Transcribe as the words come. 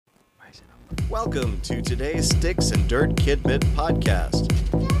Welcome to today's Sticks and Dirt Kidmit podcast.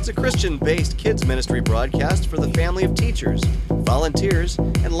 It's a Christian-based kids ministry broadcast for the family of teachers, volunteers,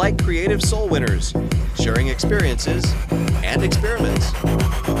 and light creative soul winners, sharing experiences and experiments.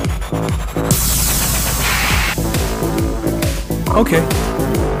 Okay.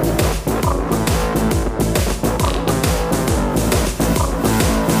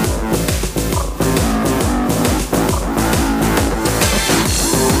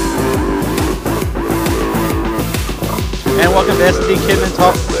 And welcome to SND Kidman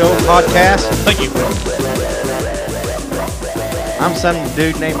Talk Show podcast. Thank you. I'm some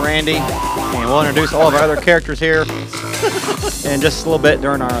dude named Randy, and we'll introduce all of our other characters here in just a little bit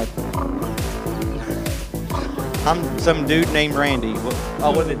during our... I'm some dude named Randy.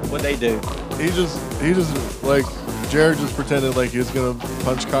 What'd they do? He just like, Jared just pretended like he was gonna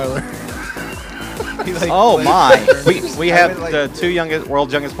punch Kyler. Oh my! We have the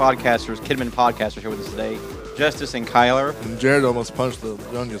world's youngest podcasters, Kidman podcasters, here with us today, Justice and Kyler. And Jared almost punched the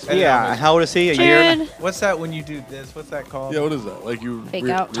youngest. Yeah, how old is he? A Jared. year? What's that when you do this? What's that called? Yeah, what is that? Like you Fake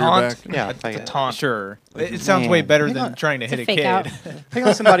out. rear Taunt? back? Yeah, A taunt. Sure. It sounds Man. way better Hang than on. trying to It's a hit a fake kid. out. Pick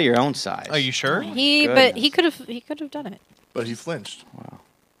on somebody your own size. Are you sure? He Goodness. could have done it. But he flinched. Wow.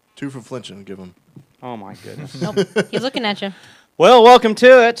 2 for flinching. Give him. Oh my goodness. Nope. He's looking at you. Well, welcome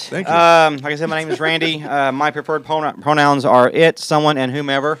to it. Thank you. Like I said, my name is Randy. My preferred pronouns are it, someone, and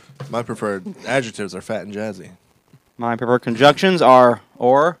whomever. My preferred adjectives are fat and jazzy. My preferred conjunctions are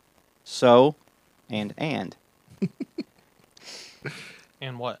or, so, and.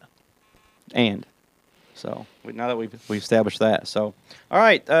 And what? And. So, now that we've established that. So, all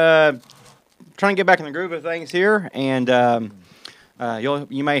right. Trying to get back in the groove of things here. And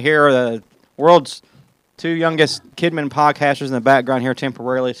you may hear the world's 2 youngest Kidman podcasters in the background here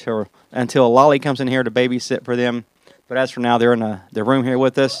temporarily until Lolly comes in here to babysit for them. But as for now, they're in the room here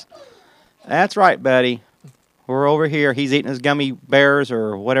with us. That's right, buddy. We're over here. He's eating his gummy bears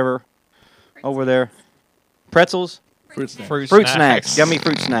or whatever over there. Pretzels? Fruit snacks. Fruit snacks. Gummy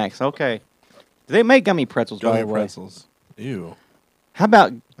fruit snacks. Okay. Do they make gummy pretzels, by Gummy the way? pretzels. Ew. How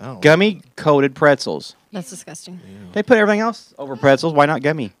about I don't gummy-coated pretzels? That's disgusting. They put everything else over pretzels. Why not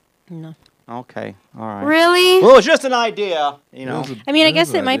gummy? No. Okay. All right. Really? Well, it's just an idea, you know. I mean, I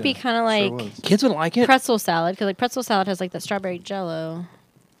guess it might be kind of like Kids would like it. pretzel salad, because like pretzel salad has like that strawberry jello.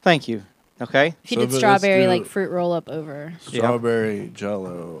 Thank you. Okay. If you So did let's strawberry do like fruit roll up over. Strawberry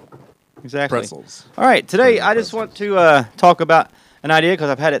jello Exactly. pretzels. All right. Today, Fruity I just pretzels. want to talk about an idea because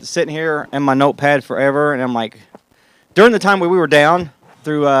I've had it sitting here in my notepad forever, and I'm like, during the time we were down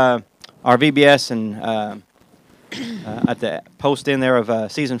through our VBS and at the post in there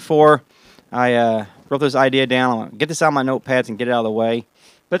of season 4, I wrote this idea down. I want to get this out of my notepads and get it out of the way.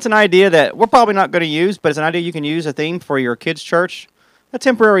 But it's an idea that we're probably not going to use, but it's an idea you can use, a theme for your kids' church, a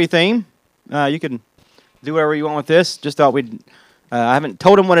temporary theme. You can do whatever you want with this. Just thought we'd... I haven't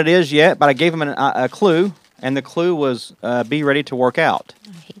told him what it is yet, but I gave him a clue, and the clue was be ready to work out.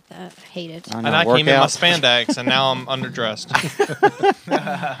 I hate that. I hate it. know, And I work came in my out. spandex, and now I'm underdressed.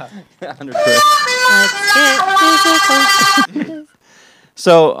 Let's get physical.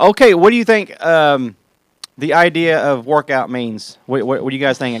 So, okay, what do you think the idea of workout means? What are you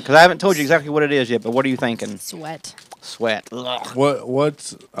guys thinking? Because I haven't told you exactly what it is yet, but what are you thinking? Sweat. Sweat. Ugh.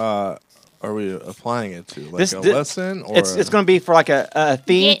 What are we applying it to? Like a lesson? Or It's going to be for like a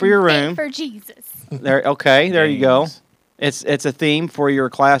theme for your room. For Jesus. There you go. It's a theme for your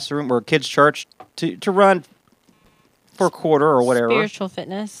classroom or kids' church to run for a quarter or whatever. Spiritual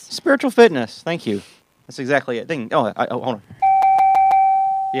fitness. Spiritual fitness. Thank you. That's exactly it. Hold on.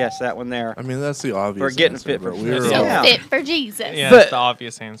 Yes, that one there. I mean, that's the obvious We're getting answer, fit for but we're fitness. all- Yeah. Fit for Jesus. Yeah, But- that's the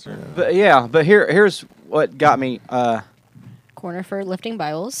obvious answer. But here's what got me. Corner for lifting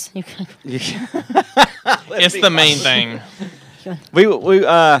Bibles. You can It's the main thing.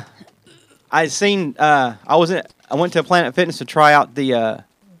 I went to Planet Fitness to try out the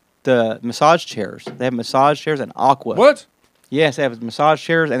massage chairs. They have massage chairs and Aqua. What? Yes, they have massage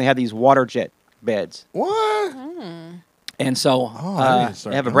chairs and they have these water jet beds. What? And so I need to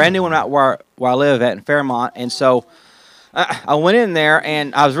start they have a going brand new there. one out where I live at in Fairmont. And so I went in there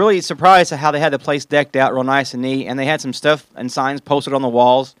and I was really surprised at how they had the place decked out real nice and neat. And they had some stuff and signs posted on the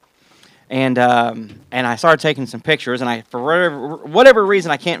walls. And I started taking some pictures. And for whatever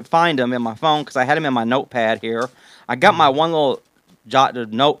reason, I can't find them in my phone because I had them in my notepad here. I got my one little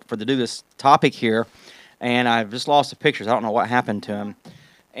jotted note to do this topic here. And I've just lost the pictures. I don't know what happened to them.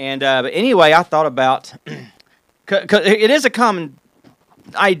 And but anyway, I thought about... Cause it is a common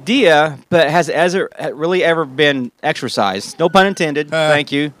idea, but has it really ever been exercised? No pun intended.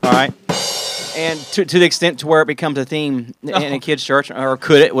 Thank you. All right. And to the extent to where it becomes a theme in a kid's church, or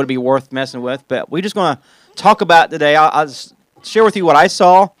could it? Would it be worth messing with? But we're just going to talk about it today. I'll just share with you what I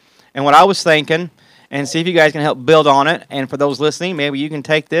saw and what I was thinking, and see if you guys can help build on it. And for those listening, maybe you can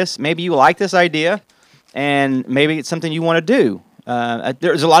take this. Maybe you like this idea, and maybe it's something you want to do.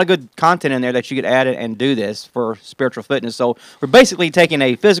 There's a lot of good content in there that you could add and do this for spiritual fitness. So we're basically taking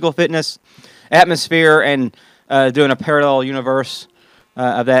a physical fitness atmosphere and doing a parallel universe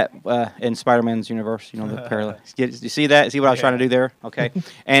of that in Spider-Man's universe. You know, the parallel. You see that? See what I was trying to do there? Okay.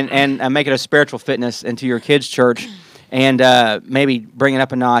 and make it a spiritual fitness into your kids' church, and maybe bring it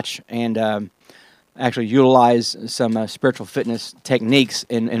up a notch and actually utilize some spiritual fitness techniques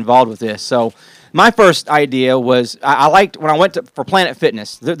involved with this. So my first idea was I liked when I went for Planet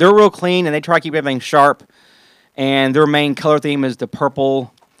Fitness. They're real clean, and they try to keep everything sharp, and their main color theme is the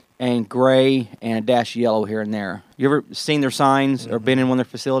purple and gray and a dash yellow here and there. You ever seen their signs or been in one of their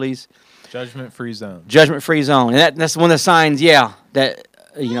facilities? Judgment-free zone. Judgment-free zone. And that's one of the signs, that,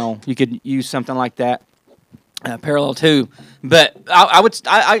 you could use something like that parallel to. But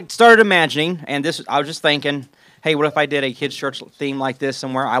I started imagining, and I was just thinking, hey, what if I did a kids' church theme like this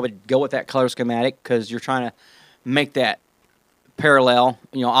somewhere? I would go with that color schematic because you're trying to make that parallel,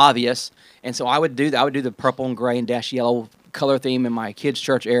 obvious. And so I would do that. I would do the purple and gray and dash yellow color theme in my kids'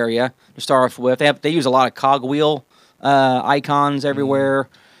 church area to start off with. They use a lot of cogwheel icons everywhere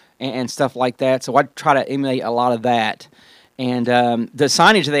and stuff like that. So I try to emulate a lot of that. And the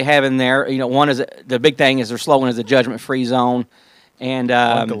signage that they have in there, one is the big thing is their slogan is the judgment-free zone. And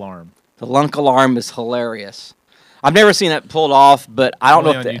Lunk alarm. The Lunk alarm is hilarious. I've never seen it pulled off, but I don't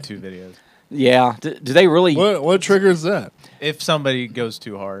know if on YouTube videos. Yeah, do they really? What triggers that? If somebody goes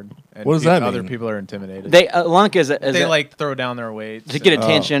too hard, and what does that mean? Other people are intimidated. Lunk is they throw down their weights to get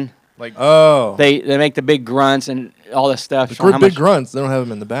attention. They make the big grunts and all this stuff. For big grunts, they don't have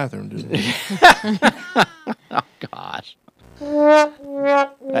them in the bathroom, do they? Oh gosh.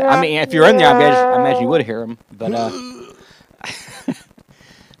 I mean, if you're in there, I imagine you would hear them. But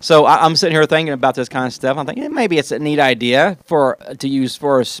so I'm sitting here thinking about this kind of stuff. I'm thinking maybe it's a neat idea to use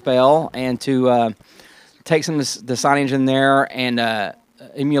for a spell and to take some of the signage in there and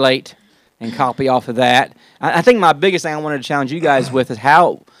emulate and copy off of that. I think my biggest thing I wanted to challenge you guys with is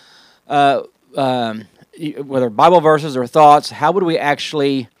how, whether Bible verses or thoughts, how would we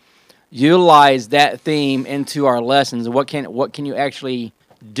actually utilize that theme into our lessons? What can you actually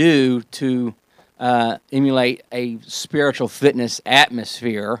do to emulate a spiritual fitness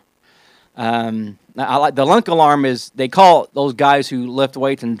atmosphere? I like the Lunk alarm they call those guys who lift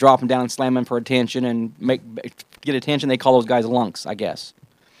weights and drop them down and slam them for attention and get attention. They call those guys lunks, I guess.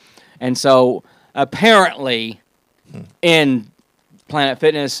 And so apparently in Planet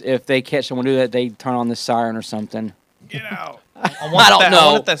Fitness, if they catch someone do that, they turn on the siren or something. Get out. I don't know. I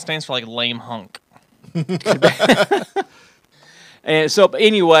wonder if that stands for lame hunk. And so,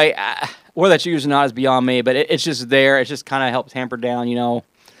 anyway, whether that's used or not is beyond me, but it's just there. It just kind of helps hamper down,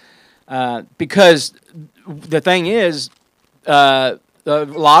 because the thing is, a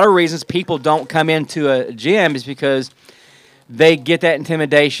lot of reasons people don't come into a gym is because they get that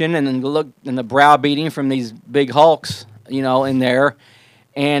intimidation and then look and the browbeating from these big hulks, in there.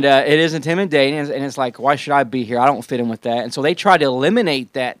 And it is intimidating, and it's like, why should I be here? I don't fit in with that. And so they try to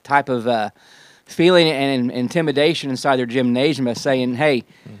eliminate that type of feeling and intimidation inside their gymnasium by saying, hey,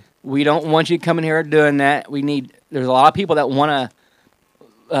 we don't want you coming here doing that. There's a lot of people that want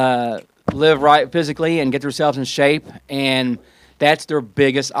to live right physically and get themselves in shape, and that's their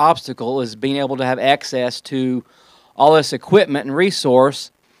biggest obstacle is being able to have access to all this equipment and resource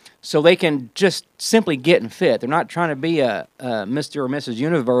so they can just simply get and fit. They're not trying to be a Mr. or Mrs.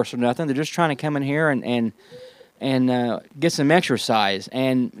 Universe or nothing. They're just trying to come in here and get some exercise.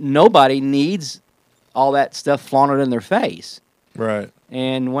 And nobody needs all that stuff flaunted in their face. Right.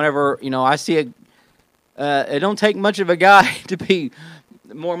 And whenever, I see it don't take much of a guy to be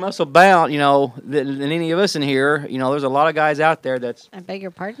more muscle bound, than any of us in here. There's a lot of guys out there that's... I beg your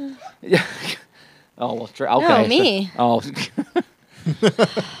pardon? Oh, well, okay. No, me.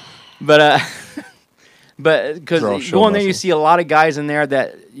 But because going there, you see a lot of guys in there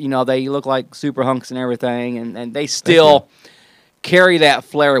that they look like super hunks and everything, and they still carry that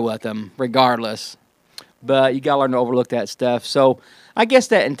flair with them regardless. But you gotta learn to overlook that stuff. So I guess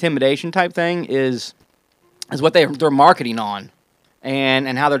that intimidation type thing is what they're marketing on,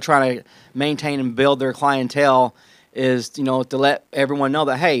 and how they're trying to maintain and build their clientele is to let everyone know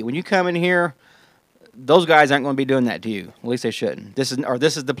that, hey, when you come in here, those guys aren't going to be doing that to you. At least they shouldn't. This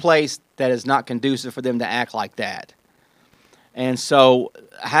is the place that is not conducive for them to act like that. And so,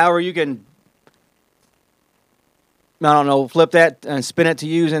 however you can I don't know, flip that and spin it to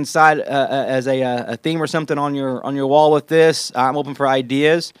use inside as a theme or something on your wall with this. I'm open for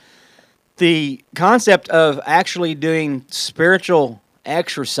ideas. The concept of actually doing spiritual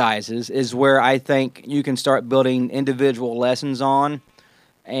exercises is where I think you can start building individual lessons on,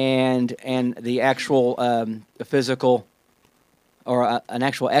 and the actual physical or an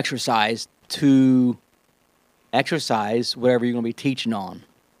actual exercise to exercise whatever you're going to be teaching on.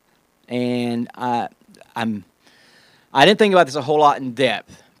 And I didn't think about this a whole lot in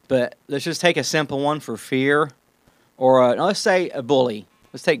depth, but let's just take a simple one for fear, or no, let's say a bully.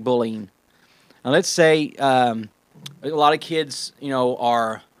 Let's take bullying. Now, let's say a lot of kids,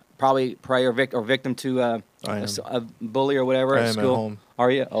 are probably prey or victim to a bully or whatever I at am school. at home. Are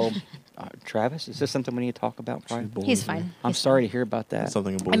you? Oh, Travis, is this something we need to talk about? Brian? He's fine. I'm sorry to hear about that. That's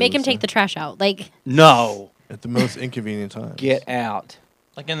something a bully I make him would take say. the trash out. Like, No, At the most inconvenient time. get out.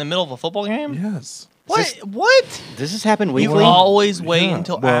 Like in the middle of a football game? Yes. What? What? Does this happen You weekly? always wait Yeah.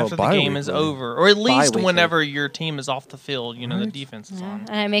 until Well, after the game is bi-weekly. over, or at least Bi-weekly. whenever your team is off the field. The Right. defense is yeah. on.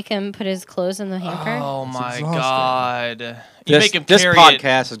 And I make him put his clothes in the hamper. Oh my exhausting. god! You This, make him this carry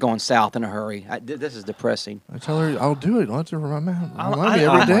podcast is going south in a hurry. This is depressing. I tell her I'll do it. I'll have to remind me I,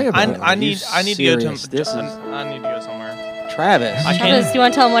 every day about it. I need to go serious? to. This is- I need to go somewhere. Travis, I I, can't- Travis, do you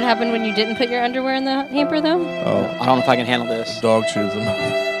want to tell him what happened when you didn't put your underwear in the hamper, though? Oh, don't know if I can handle this. dog chews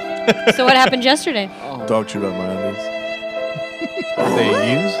them. So what happened yesterday? Oh. Dog chewed up my undies. Are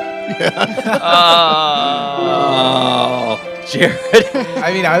they used? Oh, Jared.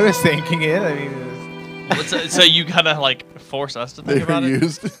 I mean, I was thinking it. I mean, So you gotta force us to They think were about it.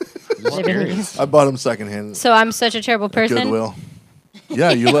 used. They've been used. I bought them secondhand. So I'm such a terrible at person. Goodwill.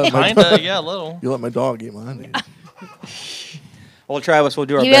 Yeah, you let my Kinda, yeah, a little. you let my dog eat my undies. Well, Travis, we'll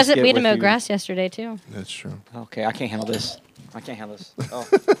do our You best. guys to we get had to with mow you. grass yesterday too. That's true. Okay, I can't handle this. Oh,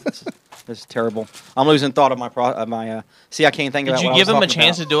 this is terrible. I'm losing thought of my see, I can't think Did about you what give I him was a talking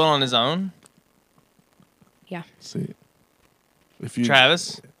chance about. to do it on his own, See, if you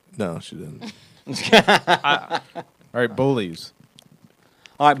Travis? No, she didn't. I, all right, bullies.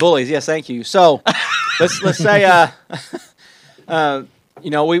 All right, bullies. Yes, thank you. So, let's say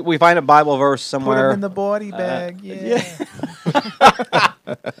we find a Bible verse Put somewhere. them in the body bag. Yeah.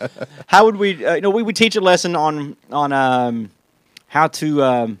 How would we? We would teach a lesson on how to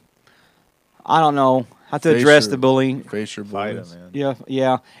I don't know how to Face address your- the bullying. Face your Fight bullies. 'em, man.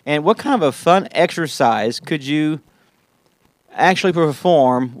 Yeah. And what kind of a fun exercise could you actually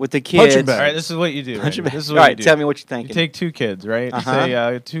perform with the kids? Punching bag. All right, this is what you do. Punch 'em Right? back. This is All what right, you do. tell me what you're You thinking. take two kids, right? Uh-huh.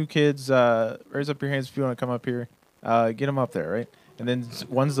 Say two kids. Raise up your hands if you want to come up here. Get them up there, right? And then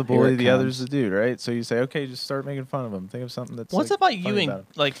one's the Here bully, it the other's comes. the dude, right? So you say, okay, just start making fun of them. Think of something that's. what's like, about you funny and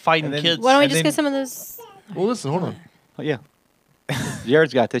about 'em. fighting And then- kids? Why don't we And just then- get some of those? Well, listen, hold on. Oh, yeah.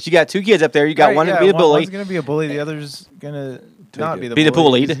 Jared's got this. You got two kids up there. You got Right, one yeah, to be the bully. One's gonna be a bully. The other's gonna not it. be the Be the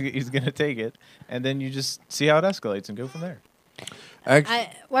bully. bullied. He's gonna take it, and then you just see how it escalates and go from there.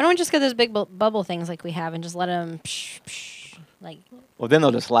 Why don't we just get those big bubble things like we have and just let them like Well, then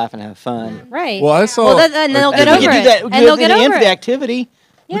they'll just laugh and have fun. right? Well, I saw. Well, and they'll get We over could do it. that. And they'll get at the end over for the it. activity.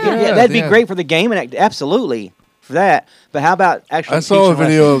 We Yeah. could- Yeah, that'd be yeah. great for the game and absolutely for that. But how about actually? I saw a teaching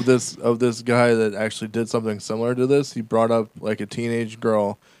video lessons? of this guy that actually did something similar to this. He brought up like a teenage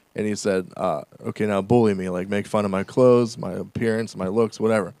girl, and he said, "Okay, now bully me, like make fun of my clothes, my appearance, my looks,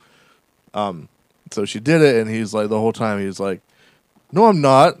 whatever." So she did it, and he's like the whole time he's like, "No, I'm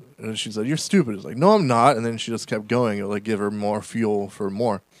not." And she said, "You're stupid." He's like, "No, I'm not." And then she just kept going. It would like give her more fuel for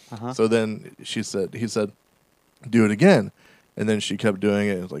more. Uh-huh. So then he said, "Do it again." And then she kept doing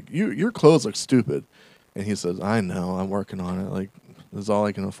it. It's like, your clothes look stupid. And he says, "I know, I'm working on it. Like, this is all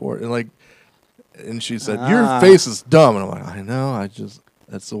I can afford." And she said, "Your face is dumb." And I'm like, "I know.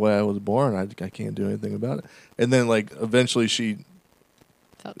 That's the way I was born. I can't do anything about it." And then eventually she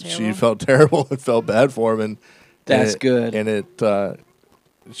felt terrible and felt bad for him. That's good. And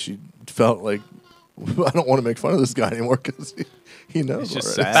she felt like, I don't want to make fun of this guy anymore because he knows It's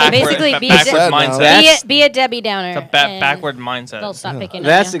just already. sad. So basically, be a backwards Sad now. mindset. That's- be a Debbie Downer. It's a and backward mindset. They'll stop picking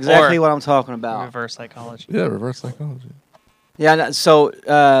That's on you. exactly Or- what I'm talking about. Reverse psychology. Yeah, reverse psychology. Yeah. So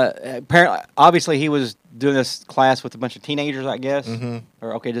apparently, obviously, he was doing this class with a bunch of teenagers, I guess,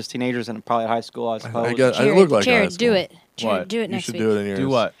 or just teenagers and probably at high school, I suppose. I guess I Jared, look like Jared, high do school. it. Jared, What? do it You next should week. do it in yours. Do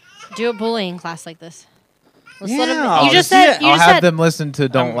what? Do a bullying class like this. Let's Yeah, let 'em- I'll You just see said. it. You I'll just have said. them listen to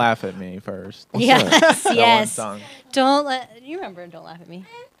 "Don't Laugh at Me" first. Yes, That one yes. song. Don't let you remember. Don't laugh at me.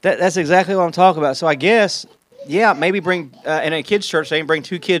 That's exactly what I'm talking about. So I guess, yeah, maybe bring in a kids' church. They can bring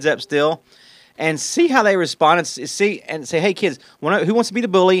two kids up still, and see how they respond. And say, "Hey, kids, who wants to be the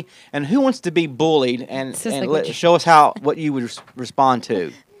bully, and who wants to be bullied?" And It's just like what you- show us what you would respond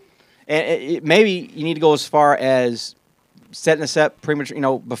to. And maybe you need to go as far as setting us up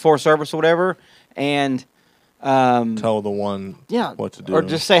premature, before service or whatever, and Tell the one what to do. or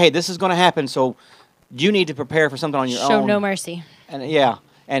just say, hey, this is going to happen, so you need to prepare for something on your own. Show no mercy. And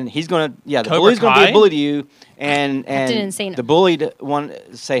and he's going to, the Cobra bully's going to be Kai? a bully to you, and didn't say no. the bullied one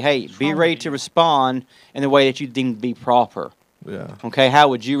say, hey, be Trauma ready to to you. respond in the way that you deem to be proper. Yeah. Okay, how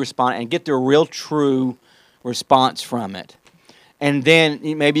would you respond and get the real true response from it? And then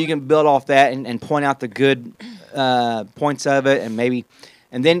maybe you can build off that and point out the good points of it,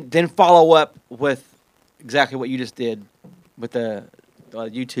 and then follow up with exactly what you just did with the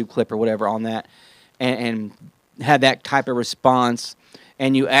YouTube clip or whatever on that, and have that type of response.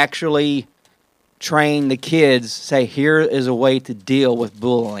 And you actually train the kids. Say, here is a way to deal with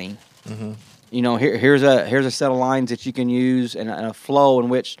bullying. Mm-hmm. Here's a set of lines that you can use and a flow in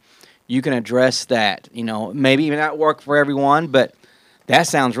which you can address that. Maybe even not work for everyone, but that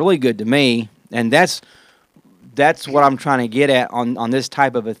sounds really good to me. And that's what I'm trying to get at on this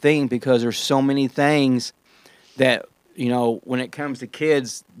type of a thing, because there's so many things that, when it comes to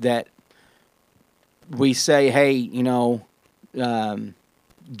kids, that we say, hey,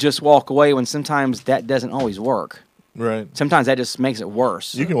 just walk away, when sometimes that doesn't always work. Right. Sometimes that just makes it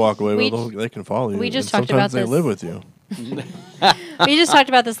worse. You can walk away, We- but they can follow you. we just and talked about sometimes they this. live with you. We just talked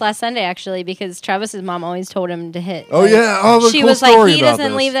about this last Sunday, actually, because Travis's mom always told him to hit. Oh, yeah. Oh, She cool was story like, he about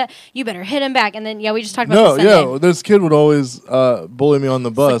doesn't this. leave that. You better hit him back. And then, we just talked about No, this Sunday. yeah. This kid would always bully me on the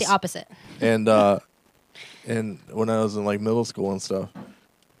It's bus. like the opposite. And when I was in like middle school and stuff.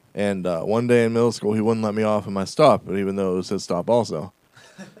 And one day in middle school, he wouldn't let me off in my stop, but even though it was his stop also.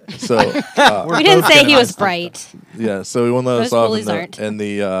 So We didn't say he was bright. yeah, so he wouldn't let us Most off, bullies aren't. and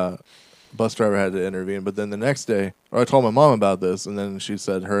the bus driver had to intervene. But then the next day, or I told my mom about this, and then she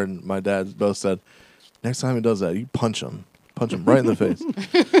said, her and my dad both said, next time he does that, you punch him right in the face.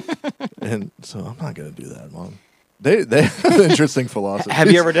 And so I'm not gonna do that, Mom. They have an interesting philosophy.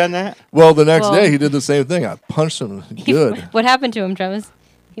 Have you ever done that? Well, the next Well- day he did the same thing. I punched him good. What happened to him, Travis?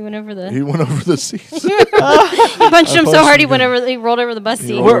 He went over the. He went over the seats. He punched him so punched hard him he rolled over the bus He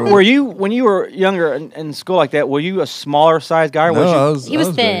seat. rolled Were you, when you were younger in school like that, were you a smaller size guy? Or No, I was was, He I was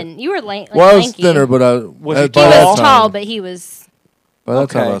big. thin. You were lanky. Well, I was thinner, but I Was he He by that was time- tall, but he was. By that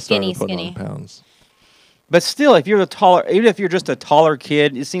time, Okay. I started Skinny, putting skinny. on pounds. but still, if you're the taller, even if you're just a taller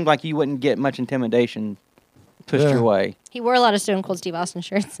kid, it seems like you wouldn't get much intimidation pushed Yeah. your way. He wore a lot of Stone Cold Steve Austin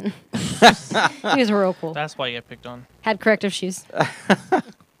shirts. And he was real cool. That's why you get picked on. Had corrective shoes.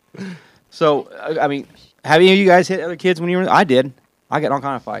 So, I mean, have any of you guys hit other kids when you were? I did. I got in all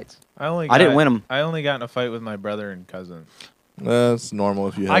kind of fights. I didn't win 'em. I only got in a fight with my brother and cousin. That's normal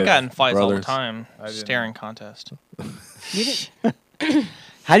if you have I got in fights all the brothers. time. I didn't. Staring contest. You didn't.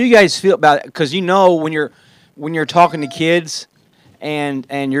 How do you guys feel about it? Because when you're talking to kids, and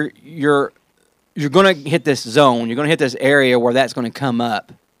you're gonna hit this zone, you're gonna hit this area where that's gonna come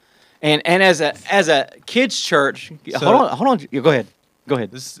up, and as a kids church, So- hold on, go ahead.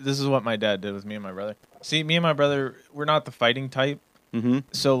 This is what my dad did with me and my brother. See, me and my brother, we're not the fighting type. Mm-hmm.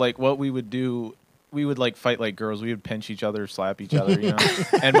 So like what we would do, we would like fight like girls. We would pinch each other, slap each other,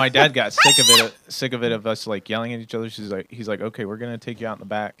 And my dad got sick of it of us like yelling at each other. He's like, okay, we're gonna take you out in the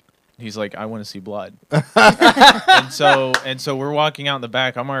back. He's like, I want to see blood. and so we're walking out in the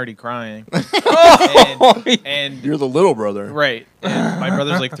back. I'm already crying. and You're the little brother. right. And my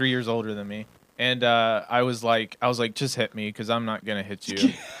brother's like 3 years older than me. And I was like, just hit me because I'm not gonna hit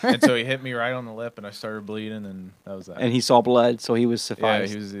you. And so he hit me right on the lip, and I started bleeding, and that was that. And he saw blood, so he was yeah,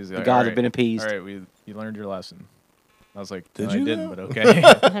 sufficed. he was The like, gods "All have been appeased." All right, you learned your lesson. I was like, Did no, you I didn't, though? but okay.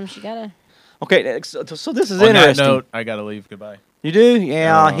 Sometimes you gotta. Okay, so this is On that interesting. note, I gotta leave. Goodbye. You do?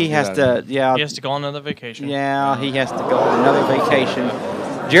 Yeah, Oh, he has yeah. to. Yeah, He has to go on another vacation. yeah, he has to go on another vacation.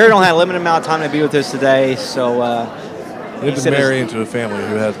 Jared only had a limited amount of time to be with us today, so You He have to said marry into a family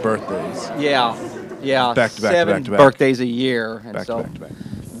who has birthdays. yeah, Back to back to 7 back to back. birthdays a year, and Back so to back to back.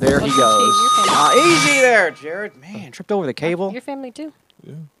 there he What's goes. your family? Easy there, Jared. Man, tripped over the cable. Your family too.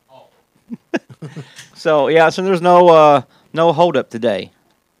 So so there's no hold up today.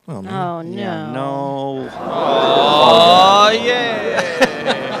 Oh, man. Oh no. Yeah, no. Oh yeah.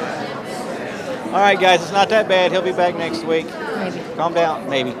 All right, guys, it's not that bad. He'll be back next week. Maybe. Calm down,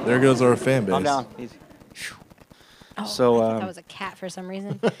 maybe. There goes our fan base. Calm down. Easy. Oh, So, I thought um, that was a cat for some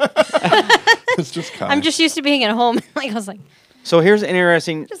reason. It's just Kai. I'm just used to being at home. I was like, So here's an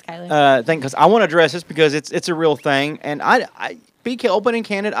interesting just Kylie. thing, because I want to address this because it's a real thing, and I be open and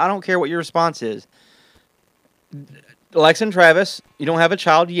candid. I don't care what your response is. Alexa and Travis, you don't have a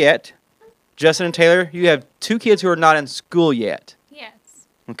child yet. Justin and Taylor, you have 2 kids who are not in school yet. Yes.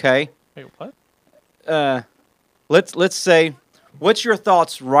 Okay. Wait, what? Let's say what's your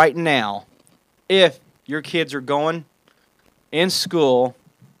thoughts right now? If your kids are going in school,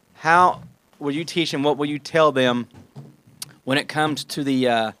 how will you teach them? What will you tell them when it comes to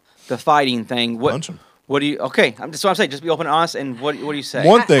the fighting thing? Punch 'em. What do you? Okay, so I'm saying just be open and honest. And what do you say?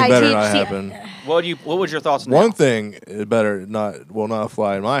 One thing I better teach- not see, happen. What was your thoughts? One now? thing will not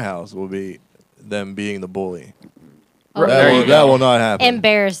fly in my house will be them being the bully. Oh, There you That go. will not happen.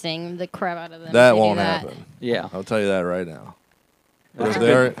 embarrassing the crap out of them. That if they do won't that. happen. Yeah. I'll tell you that right now. But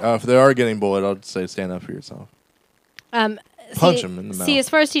That's if they are getting bullied, I'll say stand up for yourself. Punch 'em in the mouth. See, as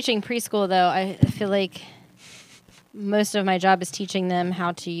far as teaching preschool, though, I feel like most of my job is teaching them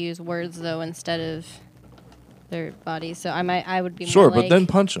how to use words, though, instead of their bodies. So I would be Sure, more but like, then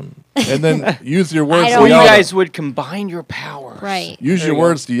punch them, and then use your words. I to don't Well, you yell at guys 'em. would combine your powers. right. Use There your you go.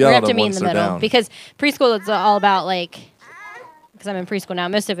 words to We yell have at to them meet in once the they're middle down. because preschool it's all about like because I'm in preschool now.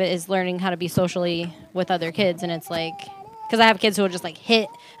 Most of it is learning how to be socially with other kids, and it's like because I have kids who will just like hit.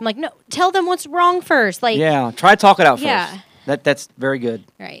 I'm like, no, tell them what's wrong first. Like, Yeah. Try to talk it out first. Yeah. That's very good.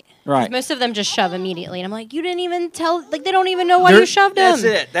 right. 'Cause Right. most of them just shove immediately, and I'm like, you didn't even tell. Like, they don't even know why you shoved them.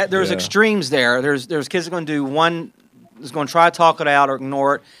 That's it. There's Yeah. extremes there. There's kids that are going to do one is going to try to talk it out or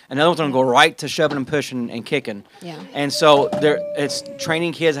ignore it, and the other one's going to go right to shoving and pushing and kicking. Yeah. And so it's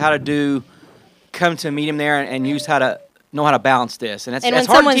training kids how to come to meet them there and use how to know how to balance this. And And that's when hard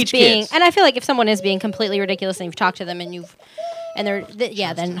to someone's teach being, kids. and I feel like if someone is being completely ridiculous and you've talked to them and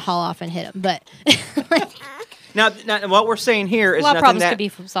then haul off and hit them. But Now, what we're saying here a is lot of nothing problems that could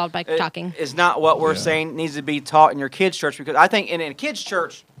be solved by talking. is not what we're Yeah. saying needs to be taught in your kids' church, because I think in a kids'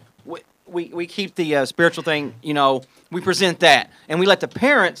 church we keep the spiritual thing, we present that, and we let the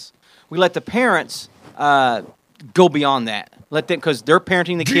parents go beyond that. Let them, because they're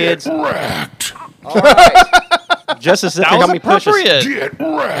parenting the kids. All right. Justice is up That here was helping me push us.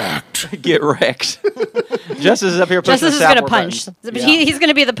 appropriate. Get wrecked. Justice is up here pushing Justice is the going to sapper punch. button. He's going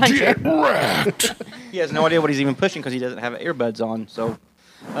to be the puncher. He has no idea what he's even pushing because he doesn't have earbuds on. So,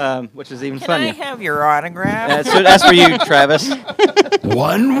 which is even Can I funnier. have your autograph? That's for you, Travis.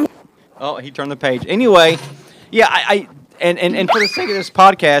 One. Oh, he turned the page. Anyway, yeah, and for the sake of this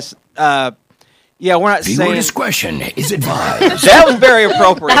podcast, yeah, we're not Viewer saying discretion is advised. that was very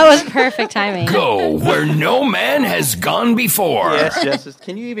appropriate. That was perfect timing. Go where no man has gone before. Yes, Justice.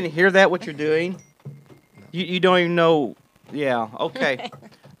 Can you even hear that? What you're doing? You don't even know. Yeah. Okay.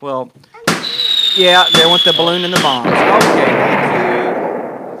 Well. Yeah, there went the balloon and the bombs. Okay.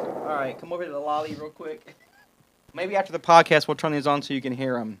 Thank you. All right, come over to the lolly real quick. Maybe after the podcast we'll turn these on so you can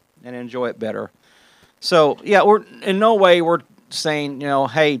hear them and enjoy it better. So yeah, we're in no way we're saying,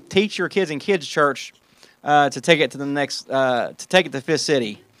 hey, teach your kids in kids church to take it to the next, to take it to Fifth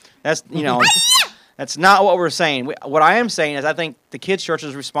City. That's that's not what we're saying. What I am saying is I think the kids church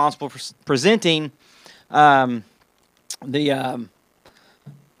is responsible for presenting the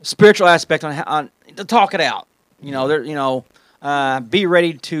spiritual aspect on to talk it out. Be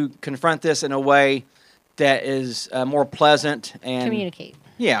ready to confront this in a way that is more pleasant and Communicate.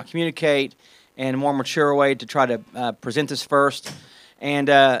 Yeah, communicate in a more mature way to try to present this first. And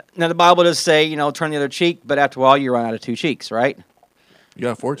now the Bible does say, turn the other cheek, but after a while you run out of two cheeks, right? You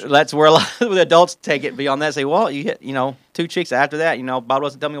got a fortune. That's where a lot of the adults take it beyond that. Say, well, you hit, two cheeks after that. Bible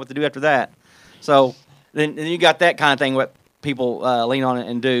doesn't tell me what to do after that. So then you got that kind of thing what people lean on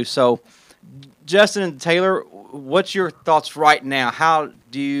and do. So Justin and Taylor, what's your thoughts right now? How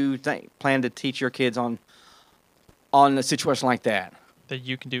do you plan to teach your kids on a situation like that? That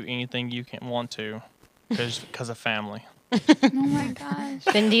you can do anything you can want to because of family. Oh my gosh.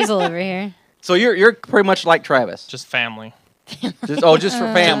 Vin Diesel over here. So you're pretty much like Travis. Just family. Just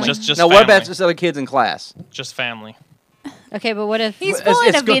for family. Just now, what about family. just other kids in class? Just family. Okay, but what if He's It's- pulling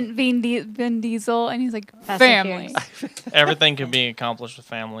it's a go- Vin Diesel, and he's like, Fast and family. Furious. Everything can be accomplished with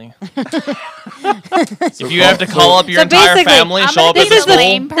family. If you have to call up your So entire basically, family and I'm show up gonna at be the the school,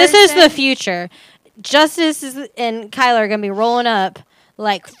 lame this is the person. future? Justice and Kyler are gonna be rolling up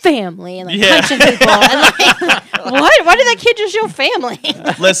like family and like Yeah. punching people. And like, what? Why did that kid just show family?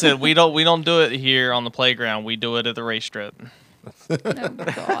 listen, we don't do it here on the playground. We do it at the race strip Oh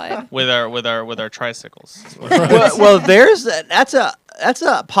God. with our tricycles. well, that's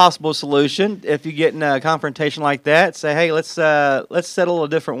a possible solution. If you get in a confrontation like that, say, hey, let's settle a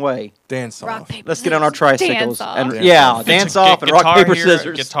different way. Dance Rock, off. paper, Let's get on our tricycles Dance off. and Dance yeah, off. dance off and rock paper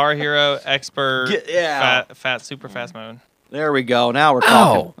scissors. Guitar Hero expert. Yeah. Fat super fast mode. There we go. Now we're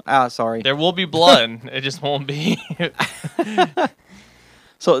talking. Oh, sorry. There will be blood. It just won't be.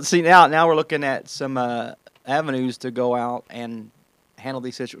 So see now we're looking at some avenues to go out and handle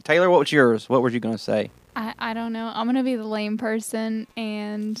these situations. Taylor, what was yours? What were you going to say? I don't know. I'm gonna be the lame person,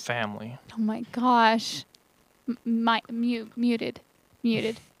 and Family. oh my gosh, Muted.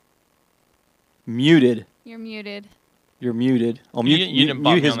 Muted. You're muted. You're muted. Oh, You, mute, you didn't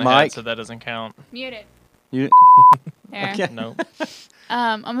bump mute me his on the head, mic. so that doesn't count. Muted. You- There. Okay. No.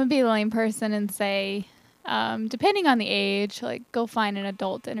 I'm gonna be the lame person and say, depending on the age, like go find an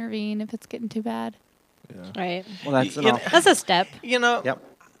adult to intervene if it's getting too bad. Right. Well, that's You know, That's a step. You know, Yep.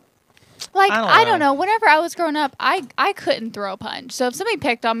 Like I I don't don't know. know. Whenever I was growing up, I couldn't throw a punch. So if somebody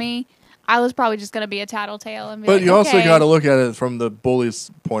picked on me, I was probably just gonna be a tattletale and be But like, you also okay. got to look at it from the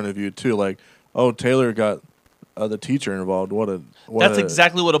bully's point of view too. Like, oh, Taylor got the teacher involved. That's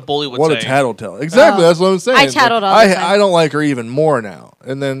exactly what a bully would what say. a tattletale. Exactly, Oh. that's what I'm saying. I It's tattled like, all the time. I don't like her even more now,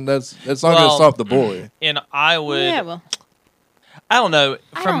 and then that's not going to Well, stop the bully. And I would. Yeah, well. I don't know.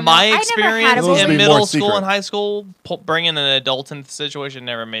 I From don't know. my I never had a experience bully. in Be middle more school secret. and high school, bringing an adult into the situation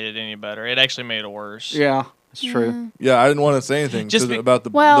never made it any better. It actually made it worse. Yeah, it's true. Yeah, I didn't want to say anything Just about the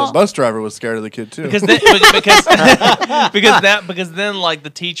Well- bus driver was scared of the kid too. Because then, because then like the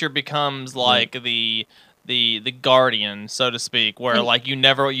teacher becomes like the guardian, so to speak, where And- like you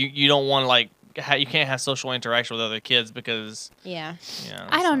don't want to like you can't have social interaction with other kids because Yeah. you know,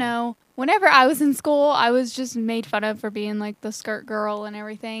 I so. don't know. Whenever I was in school, I was just made fun of for being like the skirt girl and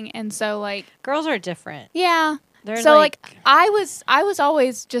everything. And so like, Girls are different. yeah. They're So like I was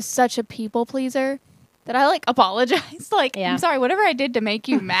always just such a people pleaser that I like apologized. Like, Yeah. I'm sorry, whatever I did to make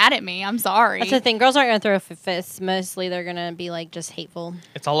you mad at me, I'm sorry. that's the thing. Girls aren't going to throw fists. Mostly they're going to be like just hateful.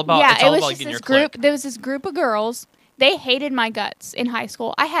 It's all about yeah, it's it all was about just getting this your group. clique. There was this group of girls. They hated my guts in high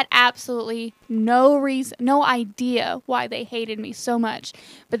school. I had absolutely no reason, no idea why they hated me so much.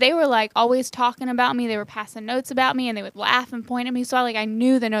 But they were like always talking about me. They were passing notes about me, and they would laugh and point at me. So I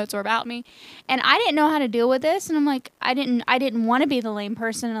knew the notes were about me, and I didn't know how to deal with this. And I'm like, I didn't want to be the lame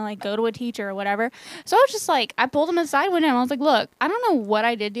person and like go to a teacher or whatever. So I was just like, I pulled them aside one day and I was like, look, I don't know what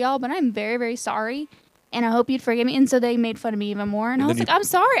I did to y'all, but I'm very, very sorry. And I hope you'd forgive me. And so they made fun of me even more. And I was like, I'm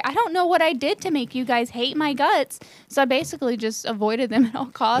sorry. I don't know what I did to make you guys hate my guts. So I basically just avoided them at all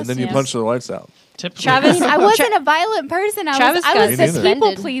costs. and then you Yes. punch the lights out. Typically, Travis- I wasn't a violent person. Travis I got was a people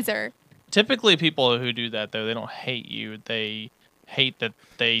suspended. pleaser. typically people who do that though, they don't hate you. They hate that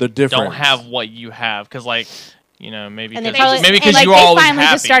they The don't difference. have what you have because like. You know, maybe And they because probably- maybe and, because Like you were they always finally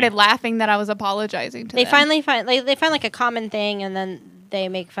happy. just started laughing that I was apologizing to They them. finally find they find like a common thing, and then they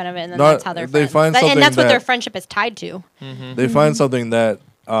make fun of it, and then Not- that's how they're they friends. find And something that's what their that- friendship is tied to. They find something that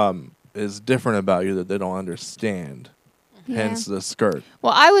is different about you that they don't understand. Yeah. Hence the skirt.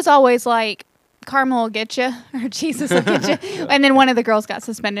 Well, I was always like, Karma will get you, or Jesus will get you. And then one of the girls got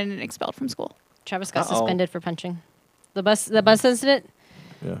suspended and expelled from school. Travis got Uh-oh. suspended for punching. The bus incident.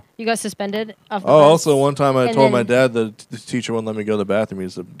 Yeah. You got suspended. Off the Oh, bus. also one time I And told my then- dad that the teacher wouldn't let me go to the bathroom. He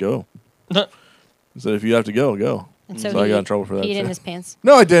said, "Go." He said, "If you have to go, go." And So so I he got in trouble for that. peed in too. his pants.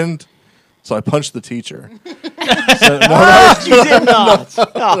 No, I didn't. So I punched the teacher. You did not.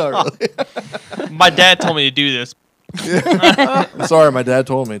 Not really. My dad told me to do this. I'm sorry, my dad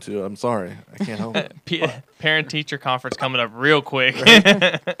told me to. I'm sorry. I can't help it. Parent-teacher conference coming up real quick.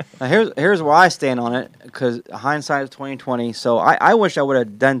 Now here's where I stand on it, because hindsight is 2020. So I wish I would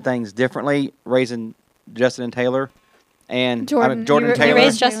have done things differently, raising Justin and Taylor, and Jordan, Jordan you Taylor. You Taylor.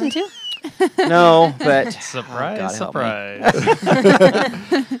 raised Justin too. No, but Surprise, God help me.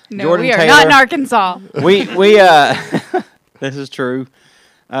 surprise. No, Jordan we are Taylor. not in Arkansas. we this is true.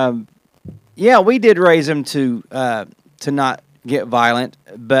 Yeah, we did raise him to not get violent,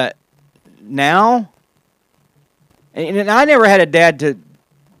 but now, and I never had a dad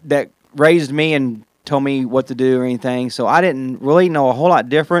that raised me and told me what to do or anything, so I didn't really know a whole lot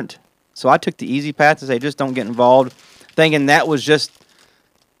different. So I took the easy path to say just don't get involved, thinking that was just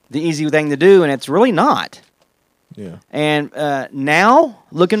the easy thing to do, and it's really not. Yeah. And now,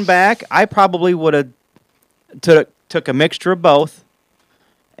 looking back, I probably would have took a mixture of both,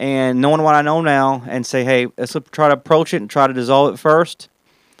 and knowing what I know now, and say, hey, let's try to approach it and try to dissolve it first,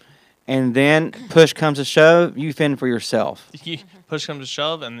 and then push comes to shove, you fend for yourself. You push comes to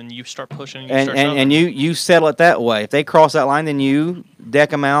shove, and then you start pushing. And you And, start and, shoving. and you settle it that way. If they cross that line, then you deck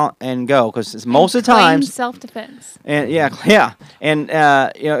them out and go, because most of the Plain times, self-defense. and yeah, and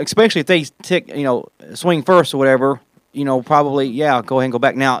especially if they swing first or whatever, probably go ahead and go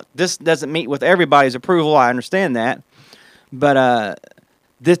back. Now, this doesn't meet with everybody's approval. I understand that, but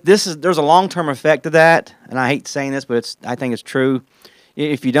there's a long-term effect to that, and I hate saying this, but I think it's true.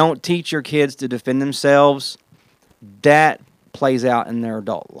 If you don't teach your kids to defend themselves, that plays out in their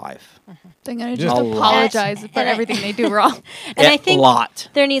adult life. They're going to Yeah. just A lot. apologize for And I- everything they do wrong. And I A think lot.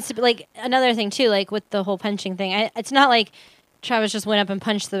 there needs to be like another thing too, like with the whole punching thing. It's not like Travis just went up and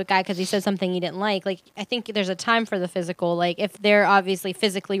punched the guy because he said something he didn't like. Like, I think there's a time for the physical. Like, if they're obviously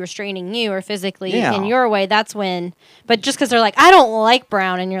physically restraining you or physically in your way, that's when. But just because they're like, I don't like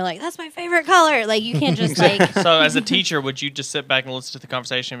brown, and you're like, that's my favorite color. Like, you can't just like. So, as a teacher, would you just sit back and listen to the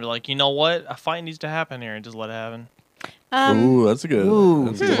conversation and be like, you know what, a fight needs to happen here, and just let it happen? Ooh, that's a good.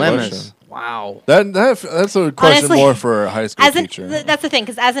 That's a good dilemmas. question. Wow. That's a question Honestly, more for a high school As teacher. That's the thing,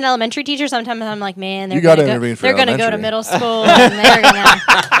 because as an elementary teacher, sometimes I'm like, man, they're You gotta gonna intervene for they're gonna go to elementary. middle school, and they're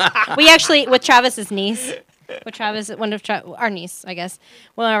gonna. We actually, with Travis's niece, our niece, I guess,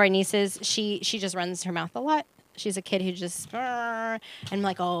 one of our nieces, she just runs her mouth a lot. She's a kid who just, and I'm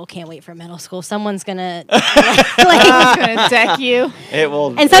like, oh, can't wait for middle school. Someone's gonna, Someone's gonna deck you. It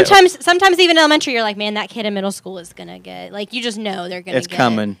will. and sometimes even elementary, you're like, man, that kid in middle school is gonna get, like, you just know they're gonna. It's get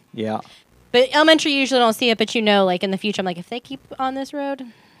coming. It. Yeah. But elementary, you usually don't see it, but you know, like in the future, I'm like, if they keep on this road,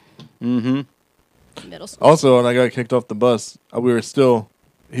 middle school. Also, when I got kicked off the bus, we were still.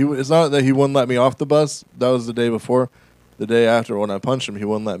 It's not that he wouldn't let me off the bus. That was the day before. The day after, when I punched him, he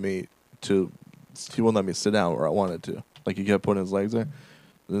wouldn't let me sit down where I wanted to. Like, he kept putting his legs there,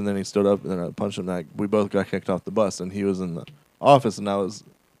 and then he stood up, and then I punched him. And we both got kicked off the bus, and he was in the office, and I was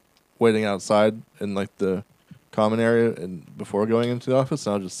waiting outside in like the common area, and before going into the office,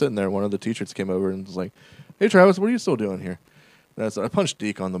 and I was just sitting there. One of the teachers came over and was like, "Hey, Travis, what are you still doing here?" And I said, "I punched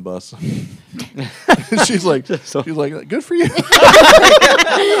Deke on the bus." she's like, "Good for you."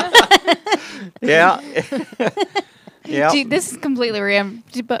 Yeah. Yeah. Dude, this is completely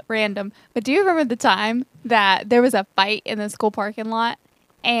random. But do you remember the time that there was a fight in the school parking lot,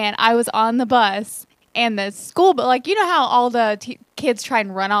 and I was on the bus, and the school, but like, you know how all the kids try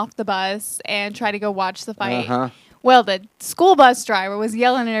and run off the bus and try to go watch the fight? Uh-huh. Well, the school bus driver was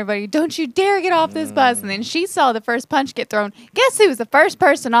yelling at everybody, "Don't you dare get off this bus!" And then she saw the first punch get thrown. Guess who was the first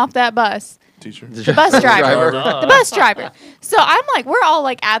person off that bus? Teacher. The bus driver. Duh. The bus driver. So I'm like, we're all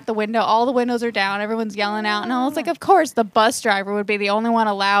like at the window. All the windows are down. Everyone's yelling out. And I was like, of course, the bus driver would be the only one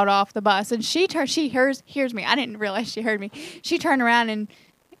allowed off the bus. And she hears me. I didn't realize she heard me. She turned around and,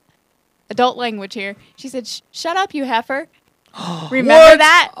 adult language here, she said, "Shut up, you heifer." Remember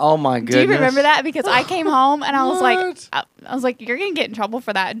that? Oh my goodness. Do you remember that? Because I came home and I was like, you're gonna get in trouble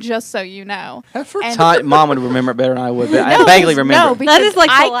for that, just so you know. And Mom would remember it better than I would. But I No, vaguely no, remember. because That is like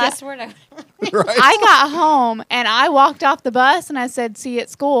I the last word. I got home and I walked off the bus and I said, "See you at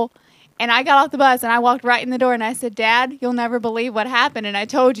school." And I got off the bus and I walked right in the door and I said, "Dad, you'll never believe what happened." And I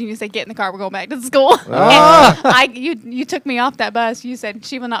told you, and you said, "Get in the car, we're going back to the school." And you took me off that bus. You said,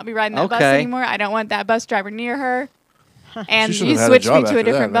 "She will not be riding that bus Okay. anymore. I don't want that bus driver near her." And She should you have had a switched me job to a after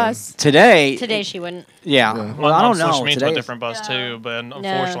different that, man. bus. Today, she wouldn't. yeah. Yeah. Well, I don't know. Switched me to Today, a different bus too, but unfortunately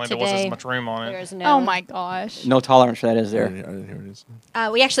there wasn't today as much room on it. There's no. Oh my gosh. no tolerance for that, is I there? didn't hear what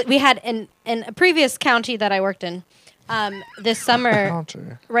he said. We had in a previous county that I worked in. This summer,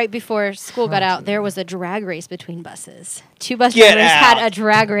 right before school got out, there was a drag race between buses. Two bus Get drivers out. had a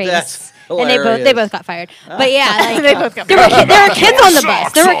drag race, That's and they hilarious. both got fired. But yeah, like, They both got there were kids on the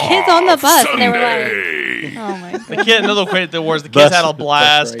bus. There were kids on the bus, and they were like, Oh my god. The kid, another quick the words. The kids had a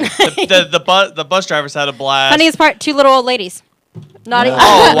blast. The bus drivers had a blast. funniest part: two little old ladies. Not a,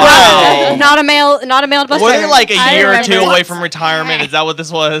 Oh, wow. not a male bus Were driver. they like a I year or remember. two away from retirement? Is that what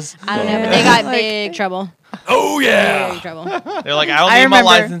this was? I don't know, but they got big trouble. Oh yeah. Big trouble. They're like, I don't I need my remember-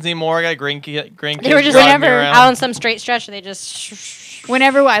 license anymore. I got grandkids. They were just driving me around. out on some straight stretch. They just.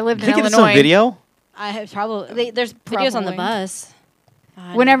 Whenever I lived Did in they get Illinois, some video? I have probably. There's videos on the Probably. bus.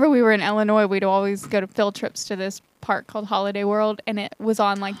 God. whenever we were in Illinois, we'd always go to field trips to this park called Holiday World, and it was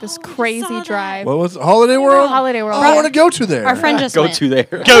on like this Oh, we saw crazy that. drive. What was it? Holiday World? Holiday World. Oh, I want to go to there. Our friend just Go went. to there.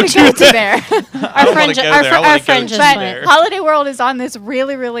 Go to Go to there. Our friend, go our, there. I our wanna go friend to just But there. went. Holiday World is on this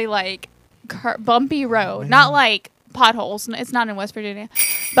really, really like bumpy road. Not like potholes. It's not in West Virginia,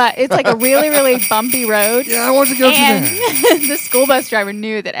 but it's like a really, really bumpy road. Yeah, I want to go to And there. the school bus driver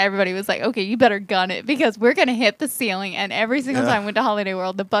knew that everybody was like, "Okay, you better gun it because we're gonna hit the ceiling." And every single time we went to Holiday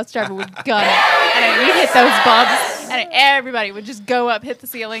World, the bus driver would gun it, and then we'd hit those bumps, and everybody would just go up, hit the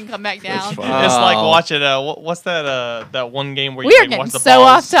ceiling, come back down. That's fun. It's like Oh. watching what's that that one game where We you are can watch getting the so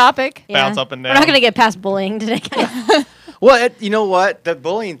off balls topic. bounce up and down. We're not gonna get past bullying today, guys. Well, you know what? The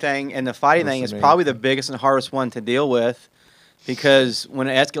bullying thing and the fighting Listen thing is to me. probably the biggest and hardest one to deal with, because when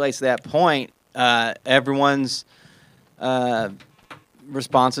it escalates to that point, everyone's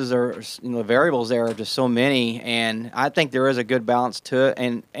responses are, variables there are just so many, and I think there is a good balance to it.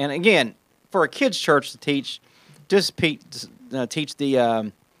 And again, for a kids' church to teach, just teach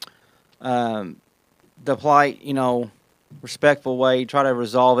the polite, respectful way. Try to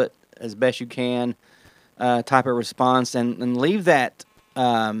resolve it as best you can. Type of response, and leave that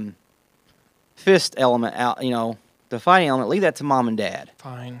fist element out, the fighting element, leave that to mom and dad.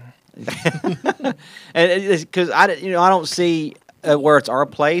 Fine. And because I don't see where it's our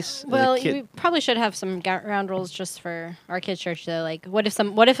place. Well, The kid- we probably should have some ground rules just for our kids' church. Though, like, what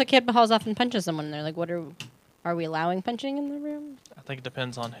if a kid hauls off and punches someone? And they're like, are we allowing punching in the room? I think it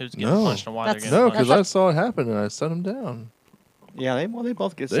depends on who's getting No. punched and why they're That's- getting No, punched. because I saw it happen and I set them down. yeah, they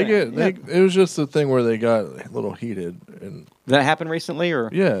both get They sick. get Yeah. it was just a thing where they got a little heated and Did that happen recently or?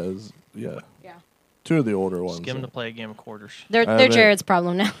 yeah, yeah. Yeah. Two of the older ones. Just get them to play a game of quarters. They're bet. Jared's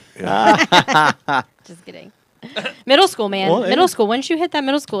problem now. Yeah. Just kidding. Middle school, man. Well, yeah. Middle school. Once you hit that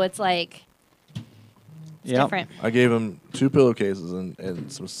middle school, it's like it's Yep. different. I gave him 2 pillowcases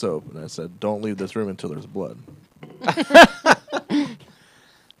and some soap, and I said, "Don't leave this room until there's blood."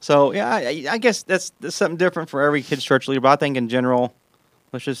 So yeah, I guess that's something different for every kid's church leader. But I think in general,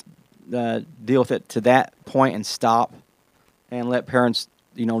 let's just deal with it to that point and stop, and let parents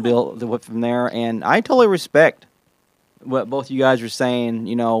deal with it from there. And I totally respect what both you guys are saying.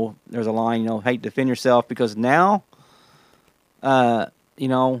 There's a line. Hey, defend yourself, because now, I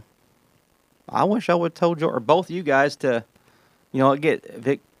wish I would have told you or both of you guys to, if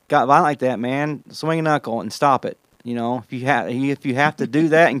it got violent like that, man, swing a knuckle and stop it. If you have to do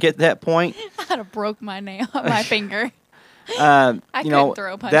that and get to that point, I'd have broke my nail, my finger. I couldn't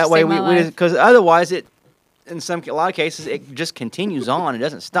throw a punch that to way save my life. because otherwise it, in a lot of cases, it just continues on. It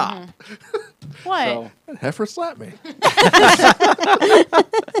doesn't stop. What? So, That heifer slapped me.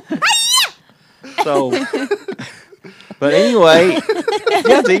 so but anyway,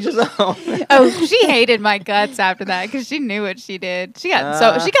 yeah, to each his own. Oh, she hated my guts after that because she knew what she did. She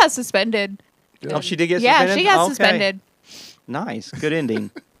got suspended. Oh, she did get Yeah, suspended? she got Okay. suspended. Nice, good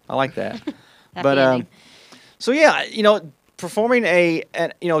ending. I like that. Happy But ending. so yeah, performing a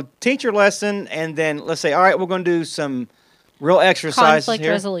teacher lesson, and then let's say, all right, we're going to do some real exercises Conflict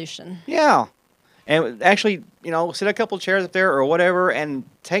here. resolution. Yeah, and actually, sit a couple chairs up there or whatever, and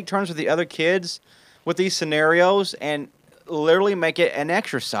take turns with the other kids with these scenarios, and literally make it an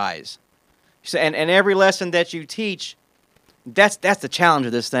exercise. So, and every lesson that you teach, that's the challenge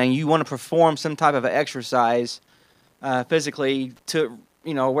of this thing. You want to perform some type of an exercise physically to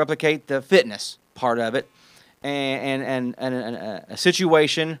replicate the fitness part of it, and a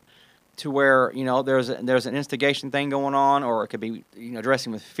situation to where there's an instigation thing going on, or it could be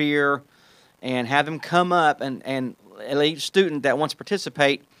addressing with fear, and have them come up and each student that wants to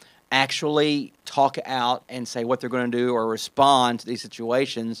participate actually talk out and say what they're going to do or respond to these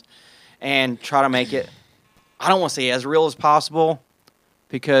situations, and try to make it, I don't want to say as real as possible,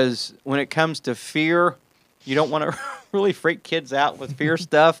 because when it comes to fear, you don't want to really freak kids out with fear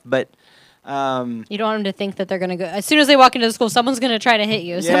stuff, but You don't want them to think that they're going to go. As soon as they walk into the school, someone's going to try to hit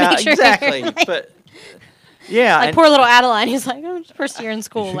you. So yeah, make sure exactly. But yeah, like and- poor little Adeline. He's like, oh, it's first year in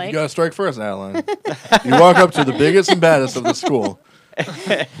school. You Like, gotta strike first, Adeline. You walk up to the biggest and baddest of the school,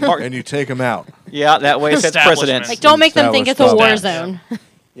 and you take them out. yeah, that way it sets Establishment. precedence. like don't make them think it's a war Establishment. zone.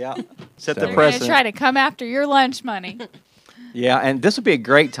 Yeah, set the They're They're going to precedent. try to come after your lunch money. Yeah, and this would be a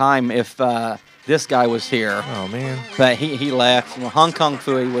great time if this guy was here, Oh man, but he left. Hong Kong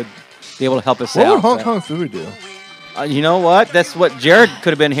Fooey would be able to help us what out. would Hong but- Kong Fooey do? You know what? That's what Jared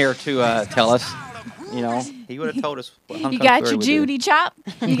could have been here to tell us. He would have told us what Hong You Kong got Fooey your would do. Judy chop.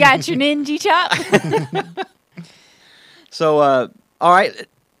 You got your ninja chop. So, all right.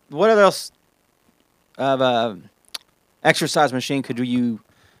 What else of exercise machine could you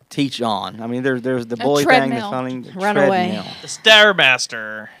teach on? I mean, there's the bully thing, the treadmill. funny Run away. treadmill. The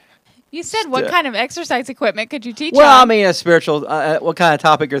Stairmaster. You said what kind of exercise equipment could you teach Well, I on? mean, a spiritual. What kind of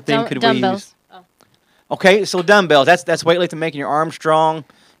topic or theme could we use? Dumbbells. Okay, so dumbbells. That's weightlifting, making your arms strong.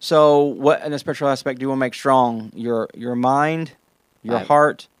 So, what in the spiritual aspect do you want to make strong? Your mind, your Bible.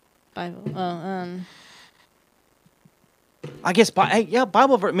 heart. Bible. I guess.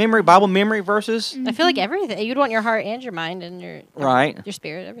 Bible memory verses. I feel like everything. You'd want your heart and your mind and your Right. your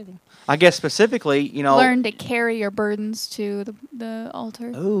spirit, everything. I guess specifically, Learn to carry your burdens to the altar.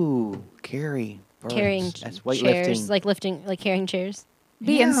 Ooh, carry. burdens. Carrying That's chairs, weightlifting. like lifting, like carrying chairs,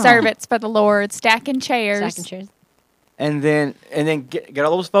 Being Yeah. servants for the Lord, stacking chairs. stacking chairs. And then get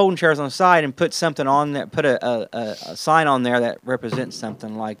all those folding chairs on the side and put something on there. Put a sign on there that represents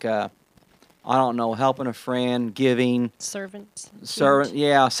something like I don't know, helping a friend, giving, Servant. servant.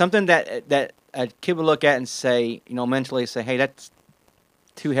 Yeah, something that a kid would look at and say, mentally say, hey, that's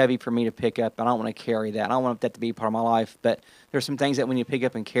too heavy for me to pick up. I don't want to carry that. I don't want that to be part of my life. But there's some things that when you pick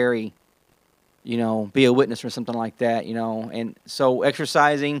up and carry, be a witness or something like that, And so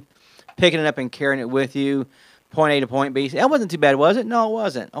exercising, picking it up and carrying it with you, point A to point B. That wasn't too bad, was it? No, it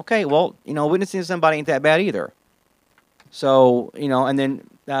wasn't. Okay, well, witnessing to somebody ain't that bad either. So, and then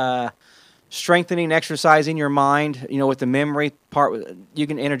strengthening, exercising your mind. With the memory part, you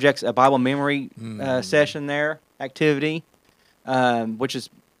can interject a Bible memory session there, activity, which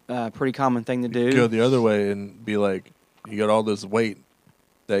is a pretty common thing to do. Go the other way and be like, you got all this weight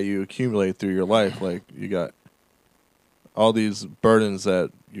that you accumulate through your life. Like, you got all these burdens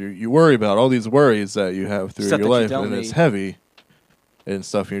that you worry about, all these worries that you have through Stuff your that you life, don't and it's need. heavy and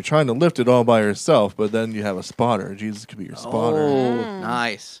stuff. And you're trying to lift it all by yourself, but then you have a spotter. Jesus could be your spotter. Oh,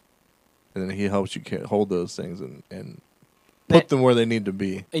 nice. And then he helps you hold those things and put them where they need to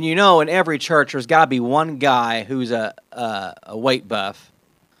be. And in every church, there's got to be one guy who's a weight buff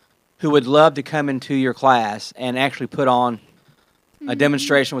who would love to come into your class and actually put on a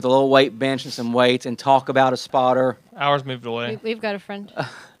demonstration with a little weight bench and some weights and talk about a spotter. Ours moved away. We've got a friend.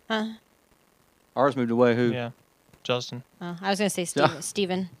 Ours moved away. Who? Yeah, Justin. Oh, I was gonna say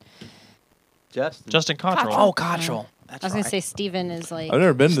Steven. Justin Cottrell. Oh, Cottrell. That's I was gonna right. say Steven is like I've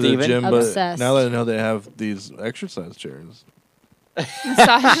never been to the Steven? gym, but Obsessed. now that I know they have these exercise chairs.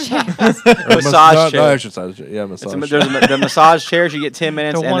 Massage chairs. Or Massage not chair. exercise chair. Yeah, massage chair. There's the massage chairs. You get 10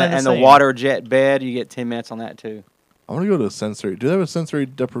 minutes, They're one and the and the same. water jet bed. You get 10 minutes on that too. I want to go to a sensory. Do they have a sensory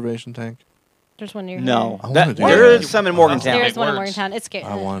deprivation tank? there's one near No, I wanna do there that. is some in That's Morgantown. here. big There's one in words. Morgantown. It's scary.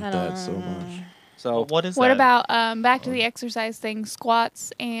 I want don't that so know. much. So What is What that? about back to the exercise thing?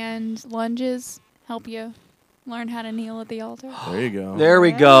 Squats and lunges help you learn how to kneel at the altar. There you go. there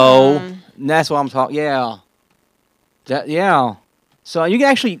we go. And that's what I'm talking. Yeah. Yeah. So you can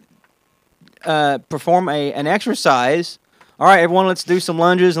actually perform an exercise. All right, everyone, let's do some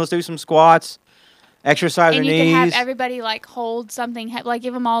lunges and let's do some squats. Exercise And your you knees. can have everybody like hold something, like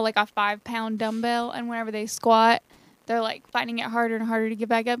give them all like a 5-pound dumbbell, and whenever they squat, they're like finding it harder and harder to get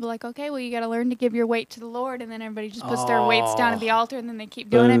back up. But like, okay, well, you got to learn to give your weight to the Lord, and then everybody just puts their weights down at the altar, and then they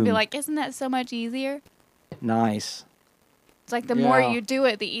keep doing it and be Boom. like, isn't that so much easier? Nice. It's like the more Yeah. you do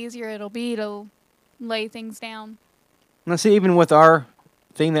it, the easier it'll be to lay things down. Now, see, even with our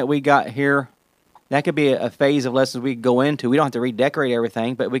thing that we got here, that could be a phase of lessons we could go into. We don't have to redecorate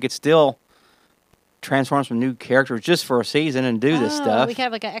everything, but we could still transform some new characters just for a season and do this stuff. We could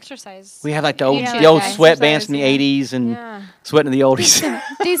have like an exercise. We have like the old, Yeah, the old like sweat bands exercise, from the yeah. 80s and Yeah. sweating in the oldies.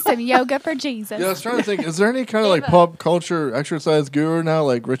 Do some yoga for Jesus. Yeah, I was trying to think. Is there any kind of like pop culture exercise guru now,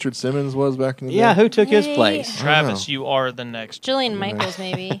 like Richard Simmons was back in the Yeah, day? who took his Yay. place? Travis, you are the next. Jillian Michaels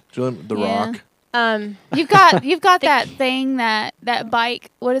maybe. Julian, The Yeah. Rock. You've got that thing that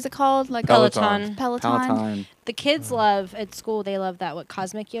bike. What is it called? Like Peloton. Peloton. Peloton. The kids love at school. They love that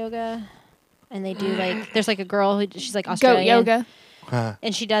cosmic yoga, and they do like there's like a girl who she's like Goat Australian, yoga.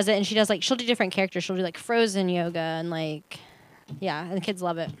 and she does it, and she does like she'll do different characters. She'll do like frozen yoga and like yeah, and the kids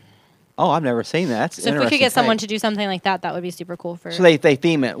love it. Oh, I've never seen that. That's So if we could get someone to do something like that, that would be super cool for. So they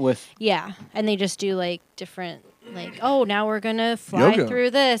theme it with. yeah, and they just do like different like oh now we're gonna fly Yoga. through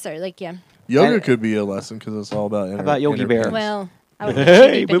this or like yeah. Yoga And- could be a lesson because it's all about. How about Yogi Bear? Well, I would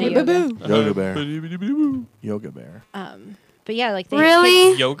Hey, be deep into yoga. Yoga Bear. Yoga Bear. But yeah, like they,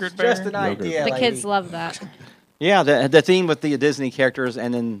 Really? Yogurt bear? Just an idea. the lady. kids love that. Yeah, the theme with the Disney characters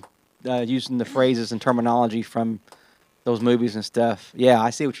and then using the phrases and terminology from those movies and stuff. Yeah, I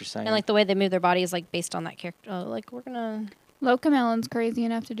see what you're saying. And like the way they move their body is like based on that character. Oh, like we're gonna Locomelon's crazy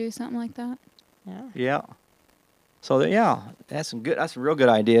enough to do something like that. yeah. yeah. So yeah, that's some real good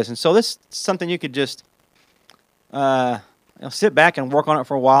ideas. And so this is something you could just sit back and work on it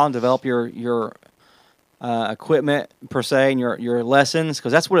for a while and develop your equipment per se and your lessons,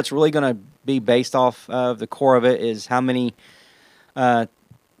 because that's what it's really going to be based off of. The core of it is how many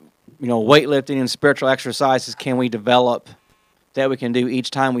weightlifting and spiritual exercises can we develop that we can do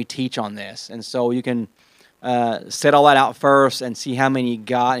each time we teach on this. And so you can set all that out first and see how many you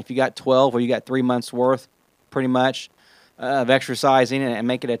got. If you got 12 or you got 3 months worth, pretty much, of exercising and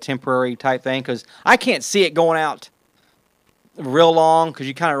make it a temporary type thing, because I can't see it going out real long because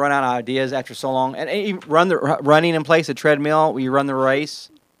you kind of run out of ideas after so long. And you running in place, a treadmill, where you run the race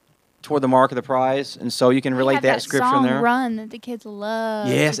toward the mark of the prize, and so you can relate Have that scripture song in there. Run that the kids love.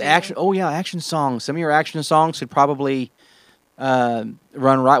 Yes, to do. action. Oh yeah, action songs. Some of your action songs should probably run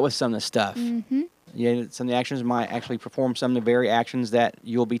right with some of the stuff. Mhm. Yeah, some of the actions might actually perform some of the very actions that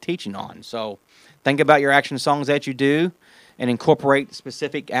you'll be teaching on. So think about your action songs that you do and incorporate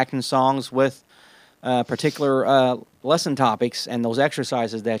specific action songs with particular lesson topics and those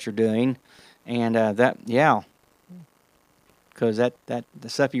exercises that you're doing. And because that the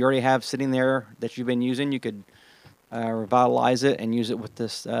stuff you already have sitting there that you've been using, you could revitalize it and use it with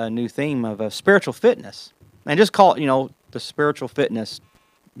this new theme of spiritual fitness. And just call it, the spiritual fitness,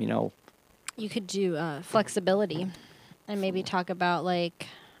 You could do flexibility, and maybe talk about like,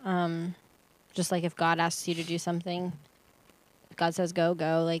 just like if God asks you to do something, God says go,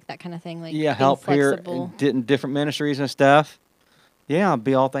 like that kind of thing. Like Yeah, being help flexible. here in different ministries and stuff. Yeah,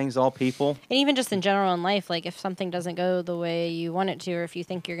 be all things, all people. And even just in general in life, like if something doesn't go the way you want it to, or if you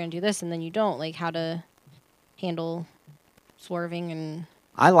think you're going to do this and then you don't, like how to handle swerving and.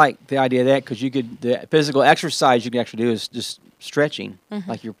 I like the idea of that because the physical exercise you can actually do is just stretching.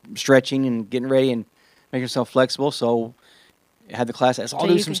 Like you're stretching and getting ready and making yourself flexible. So had the class. I'll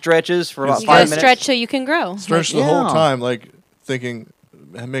do some stretches for about 5 minutes. Stretch so you can grow. Stretch the whole time, like thinking,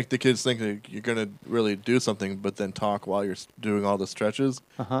 make the kids think that you're going to really do something, but then talk while you're doing all the stretches,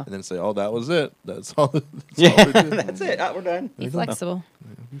 and then say, "Oh, that was it. That's all." All that's it. We're done. Be flexible.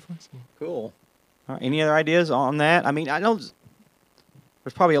 Yeah, be flexible. Cool. All right, any other ideas on that? I mean, I know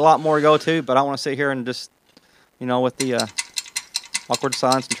there's probably a lot more to go to, but I want to sit here and just, with the awkward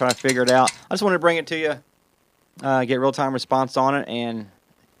silence and try to figure it out. I just wanted to bring it to you, get real-time response on it, and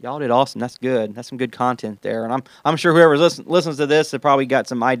y'all did awesome. That's good. That's some good content there. And I'm sure whoever listens to this have probably got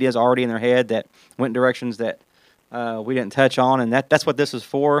some ideas already in their head that went directions that we didn't touch on, and that's what this is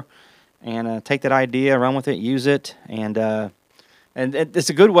for. And take that idea, run with it, use it, and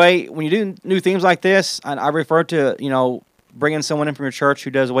it's a good way when you do new things like this. And I refer to bringing someone in from your church who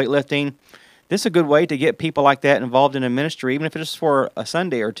does weightlifting. This is a good way to get people like that involved in a ministry, even if it's just for a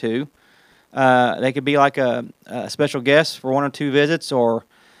Sunday or two. They could be like a special guest for 1 or 2 visits, or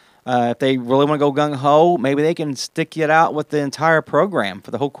if they really want to go gung-ho, maybe they can stick it out with the entire program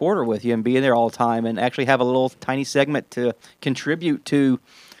for the whole quarter with you and be in there all the time and actually have a little tiny segment to contribute to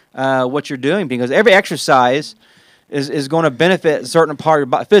what you're doing, because every exercise is going to benefit a certain part of your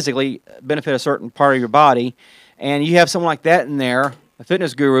body, physically benefit a certain part of your body. And you have someone like that in there, a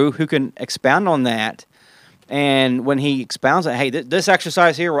fitness guru, who can expound on that. And when he expounds it, hey, this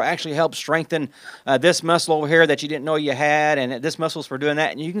exercise here will actually help strengthen this muscle over here that you didn't know you had, and this muscle's for doing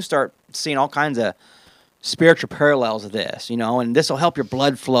that. And you can start seeing all kinds of spiritual parallels of this, and this will help your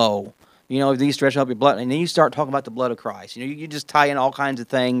blood flow. These stretches help your blood. And then you start talking about the blood of Christ. You just tie in all kinds of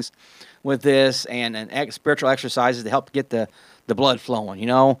things with this and spiritual exercises to help get the blood flowing,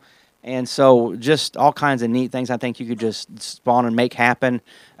 And so just all kinds of neat things I think you could just spawn and make happen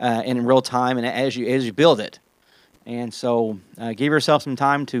in real time and as you build it. And so give yourself some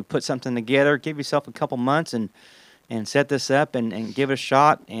time to put something together. Give yourself a couple months and set this up and give it a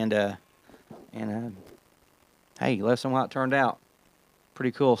shot. And hey, let us know how it turned out.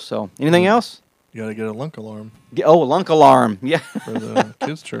 Pretty cool. So anything else? You got to get a Lunk alarm. A Lunk alarm. Yeah. For the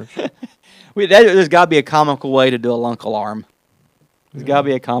kids' church. There's got to be a comical way to do a Lunk alarm. There's got to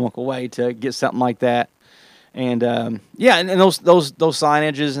be a comical way to get something like that. And and those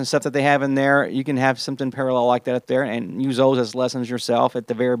signages and stuff that they have in there, you can have something parallel like that up there and use those as lessons yourself at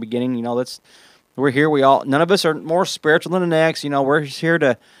the very beginning. We're here. None of us are more spiritual than the next. We're here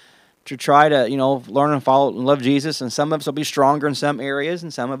to try to learn and follow and love Jesus. And some of us will be stronger in some areas,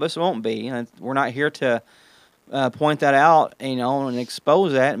 and some of us won't be. We're not here to point that out, and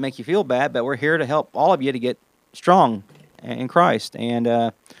expose that and make you feel bad. But we're here to help all of you to get strong in Christ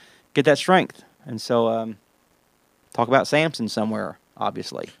and get that strength. And so talk about Samson somewhere,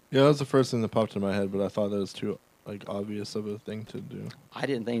 obviously. Yeah, that was the first thing that popped in my head, but I thought that was too obvious of a thing to do. I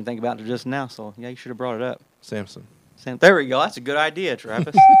didn't think anything about it just now, so yeah, you should have brought it up. Samson. There we go. That's a good idea,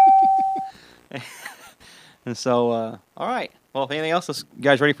 Travis. And so, all right. Well, if anything else, you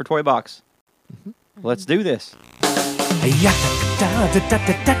guys ready for Toy Box? Mm-hmm. Let's do this.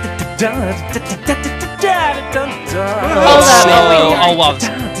 Oh wow,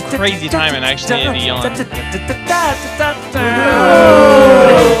 that's crazy timing. I actually need to yawn.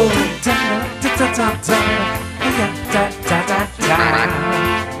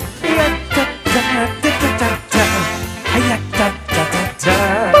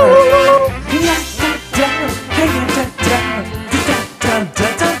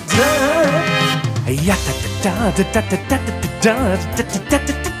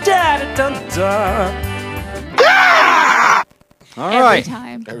 All right.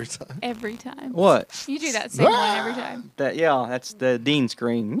 Every time. What? You do that same one every time. That's the Dean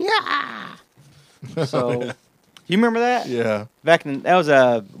scream. Yeah. So, you remember that? Yeah. Back in that was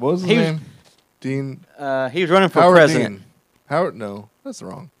what was his name? Dean. He was running for Howard president. Dean. Howard? No, that's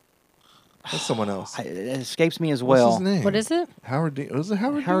wrong. That's someone else. It escapes me as well. What's his name? What is it? Howard Dean. Was it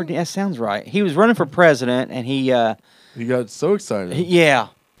Howard? Howard Dean. That sounds right. He was running for president, and he got so excited.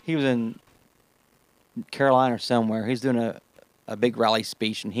 He was in Carolina or somewhere. He's doing a big rally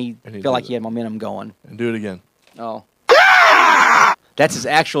speech, and he felt like he had momentum going. And do it again. Oh. That's his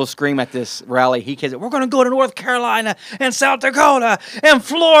actual scream at this rally. He said, "We're going to go to North Carolina and South Dakota and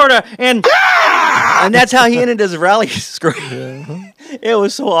Florida," and that's how he ended his rally scream. It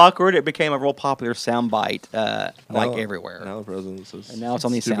was so awkward. It became a real popular soundbite, like Now- everywhere. Now the president says. And now it's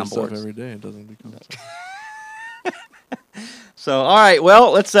on these stupid stuff soundboards. every day. It doesn't become. So, all right.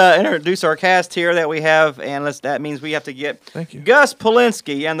 Well, let's introduce our cast here that we have, and that means we have to get Thank you. Gus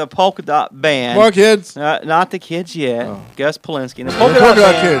Polinsky and the Polka Dot Band. Come on, kids. Not the kids yet. Oh. Gus Polinsky and the The Polka Polka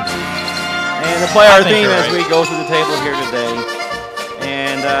Dot Dot Band. kids. And to play our I think theme you're as right. we go through the table here today.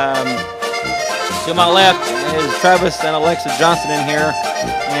 And to my left is Travis and Alexa Johnson in here.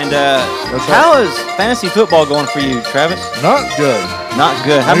 And how is fantasy football going for you, Travis? Not good. Not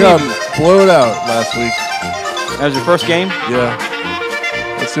good. How I many got of you? blowed out last week. That was your first game? Yeah.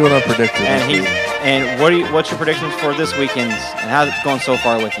 Let's see what I'm predicting. And this week. what's your predictions for this weekend? And how's it going so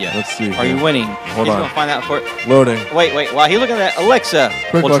far with you? Let's see. Are you winning? Hold He's on. going to find out for Loading. Wait. While he's looking at that, Alexa,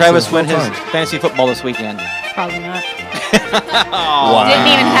 Quick, will Alexa, Travis win no his time. fantasy football this weekend? Probably not. Wow. Didn't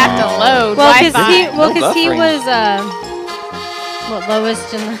even have to load. Well, Wi-Fi. because he buffering. was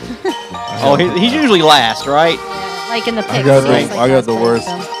lowest in the Oh, he's usually last, right? like in the picks. I got he was, the, like, I got last the place, worst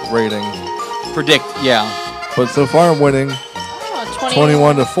so. rating. Predict, yeah. But so far I'm winning Oh,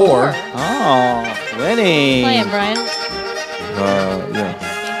 21-4. Oh, winning. Playing, Brian.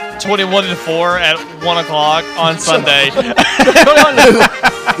 Yeah. 21-4 at 1 o'clock on Sunday.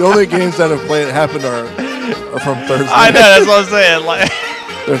 The only games that have played happened are from Thursday. I know, that's what I'm saying. Like,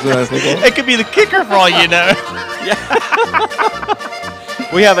 Thursday night football. it could be the kicker for all you know.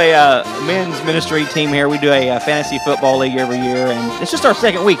 We have a men's ministry team here. We do a fantasy football league every year, and it's just our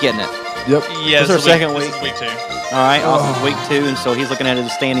second week, isn't it? Yep. Yeah, This is our second This week. is week 2. All right, Austin's week 2, and so he's looking at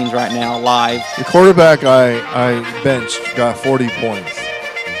his standings right now live. The quarterback I benched got 40 points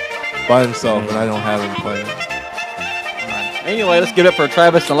by himself, and I don't have him playing. Anyway, let's give it up for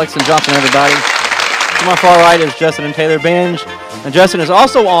Travis and Alexa Johnson, everybody. To my far right is Justin and Taylor Binge. And Justin is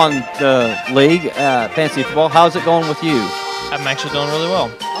also on the league, fantasy football. How's it going with you? I'm actually doing really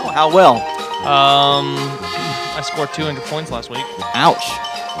well. Oh, how well? I scored 200 points last week. Ouch.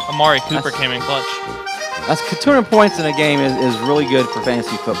 Amari Cooper came in clutch. That's 200 points in a game is really good for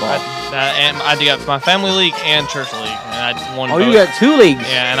fantasy football. And I got my family league and church league, and I won. Oh, both. you got 2 leagues.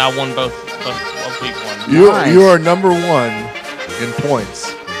 Yeah, and I won both of week 1. Nice. You are number 1 in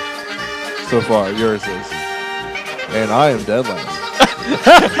points so far. Yours is, and I am dead last.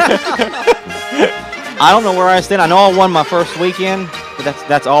 I don't know where I stand. I know I won my first weekend, but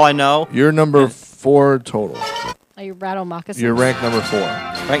that's all I know. You're number 4 total. Are you rattle moccasins? You're ranked number 4.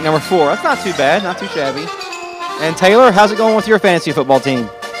 Ranked number 4. That's not too bad. Not too shabby. And Taylor, how's it going with your fantasy football team?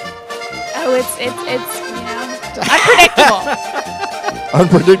 Oh, it's unpredictable.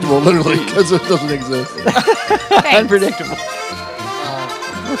 Unpredictable, literally, because it doesn't exist. Thanks. Unpredictable.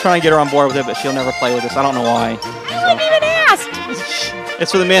 We're trying to get her on board with it, but she'll never play with us. I don't know why. You haven't even asked.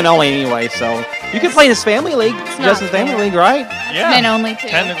 It's for the men only anyway, so you can play in this family league, not Justin's family fair. league, right? Yeah. Men only too.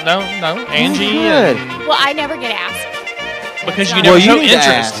 No, Angie. Good. And Well, I never get asked. because you Well, never you show need to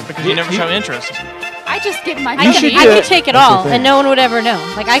interest. ask. Because you never show interest. I just give my You should I do could it. take it That's the all, thing. and no one would ever know.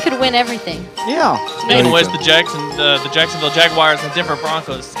 Like I could win everything. Yeah. Speaking of you which, go. the Jacksonville Jaguars and Denver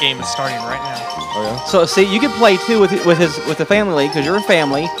Broncos game is starting right now. Oh, yeah? So see, you could play too with the family league because you're a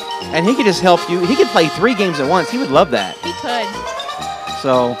family, and he could just help you. He could play 3 games at once. He would love that. He could.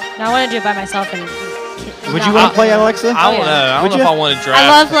 So Now I want to do it by myself and. would you want to play, Alexa? I don't know. I Would don't know you? if I want to draft. I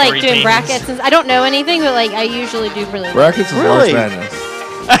love like 3 doing teams. brackets. And I don't know anything, but like I usually do really well. Brackets is Really? March Madness.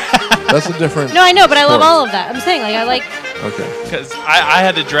 That's a different. No, I know, but I love sport. all of that. I'm saying like I like. Okay. Because I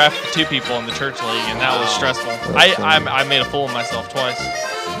had to draft 2 people in the church league, and that was stressful. I made a fool of myself twice.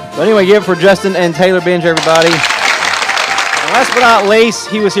 But anyway, give it for Justin and Taylor Binge, everybody. And last but not least,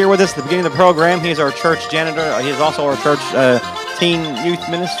 he was here with us at the beginning of the program. He's our church janitor. He's also our church teen youth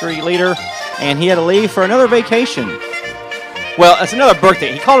ministry leader, and he had to leave for another vacation. Well, it's another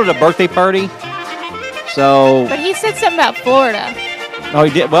birthday. He called it a birthday party. So, But he said something about Florida. oh,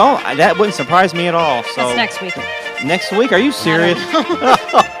 he did. Well, that wouldn't surprise me at all. So That's next week. Next week? Are you serious?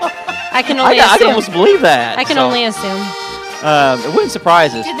 I can I only can assume. almost believe that. I can So, only assume. It wouldn't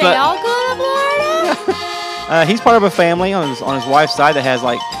surprise us. Did they but, all go to Florida? he's part of a family on his wife's side that has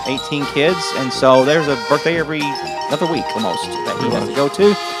like 18 kids, and so there's a birthday every other week almost that he has to go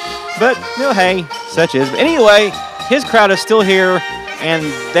to. But hey, such is. But anyway, his crowd is still here, and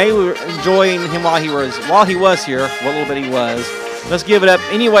they were enjoying him while he was here. What little bit he was. Let's give it up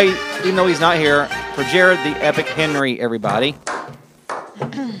anyway, even though he's not here, for Jared the Epic Henry, everybody.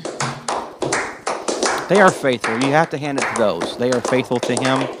 They are faithful. You have to hand it to those. They are faithful to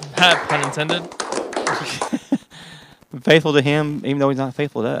him. Pun intended. Faithful to him, even though he's not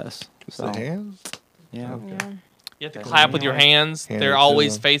faithful to us. Just So, the hands? yeah. You have to clap with your hands. Hand it They're to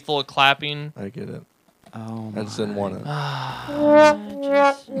always them. faithful at clapping. I get it. Oh, I just didn't want it. I don't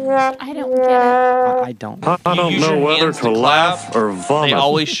get it. I don't. I don't use know your whether hands to laugh clap. or vomit. They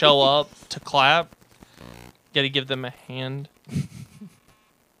always show up to clap. Got to give them a hand.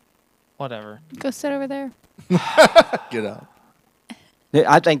 Whatever. Go sit over there. Get out.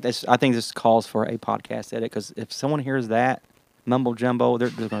 I think this calls for a podcast edit because if someone hears that mumbo jumbo, they're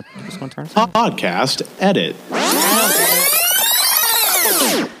just going to turn us off. Podcast edit.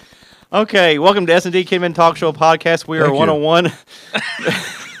 Okay, welcome to SND Kidman Talk Show podcast. We are Thank you.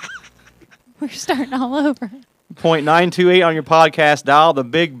 101.928 We're starting all over. on your podcast dial, the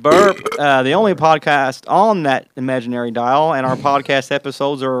Big Burp, the only podcast on that imaginary dial, and our podcast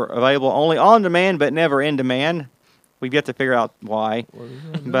episodes are available only on demand but never in demand. We've yet to figure out why.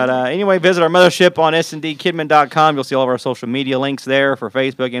 But anyway, visit our mothership on sndkidman.com. You'll see all of our social media links there for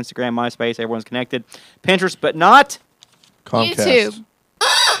Facebook, Instagram, MySpace. Everyone's connected. Pinterest, but not Comcast. YouTube.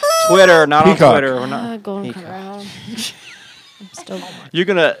 Twitter. Not Peacock. on Twitter. We're not. Golden Peacock. Corral. I'm still. You're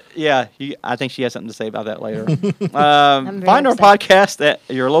gonna, I think she has something to say about that later. very Find our upset. podcast at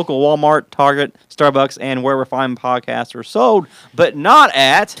your local Walmart, Target, Starbucks, and wherever fine podcasts are sold, but not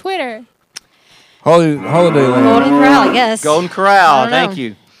at Twitter. Holiday Land. Golden Corral, I guess. Golden Corral. I don't Thank know.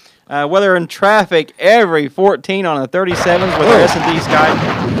 you. Whether in traffic every 14 on the 37s with our S&D Sky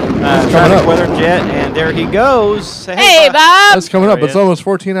coming traffic up. weather jet, and there he goes. Say Hey, bye. Bob. That's coming There up. he It's is. almost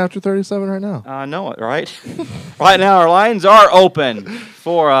 14 after 37 right now. I know it, right? Right now, our lines are open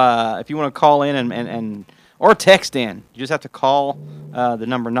for if you want to call in and or text in. You just have to call the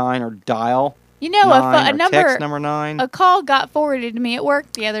number 9 or dial You know, 9 a or text number, number 9. a call got forwarded to me at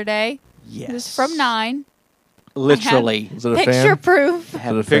work the other day. Yes. It was from 9. Literally. Is it a Picture fan? proof I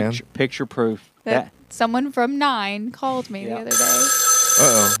have Is it a fan? picture proof. that someone from 9 called me the Yeah. other day.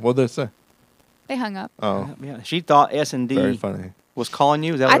 Uh-oh. What'd they say? They hung up. Oh, Yeah, she thought very S&D funny. was calling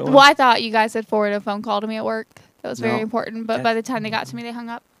you. Is that what it was? Well, I thought you guys had forwarded a phone call to me at work. That was very No. important. But by the time they got to me, they hung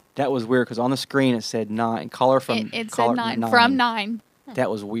up. That was weird because on the screen it said 9. Caller from It caller said 9. From 9. That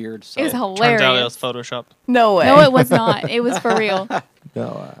was weird. So, It was Turns out it was hilarious. photoshopped. No way. No, it was not. It was for real.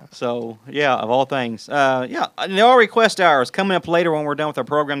 No, So yeah, of all things, yeah. And there are request hours coming up later when we're done with our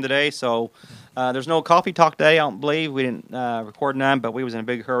program today. So there's no coffee talk today. I don't believe we didn't record none, but we was in a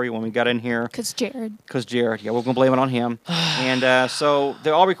big hurry when we got in here Because Jared. because Jared. Yeah, we're gonna blame it on him. And so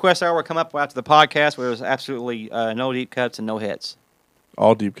the all request hour will come up after the podcast, where there's absolutely no deep cuts and no hits.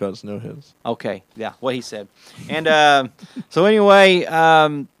 all deep cuts, no hits. Okay, yeah, what he said. And so anyway,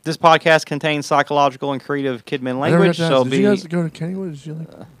 this podcast contains psychological and creative kidmin I never language. got to So ask, did be you guys go to Kennywood? Did you like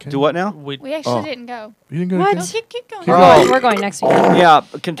Kennywood? do what now? We actually Oh. didn't go. You didn't go to What? Kennywood? Keep going. Keep Oh. We're going next weekend. Yeah,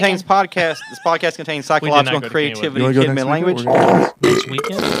 it contains podcast. This podcast contains psychological go and to Kennywood. creativity You want to go kidmin next language. weekend? We're going Next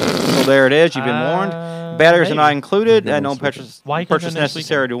weekend? So there it is. You've been warned. Batteries are not included. Okay, No next purchase, Why you can't purchase go next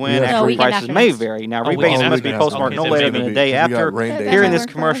necessary to win. Yeah. No, Actual weekend prices after may next. vary. Now, Oh, rebates weekend must be after. postmarked Okay, no so later maybe than a we day got after. rain days. Hearing That this worked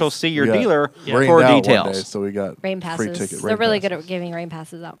for commercial, us. see your We got dealer Yeah. for rained out details. one day, so we got Rain free passes. ticket. They're rain really pass. good at giving rain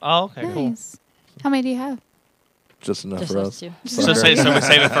passes out. Oh, okay, cool. Nice. How many do you have? Just enough Just for us us. two. So we save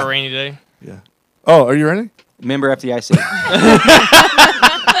it for a rainy day. Yeah. Oh, are you ready? Member FDIC.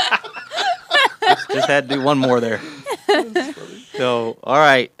 just had to do one more there. So, all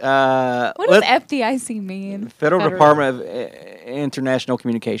right. What does FDIC mean? Federal Federal. Department of International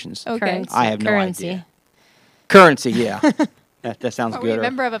Communications. Okay. Currency. I have no Currency. idea. Currency, yeah. that sounds Are we a good.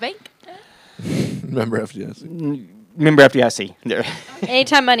 member of a bank? Remember FDIC. Member FDIC. There.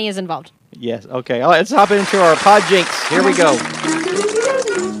 Anytime money is involved. Yes. Okay. All right. Let's hop into our pod jinx. Here we go.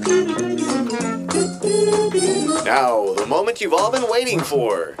 Now, the moment you've all been waiting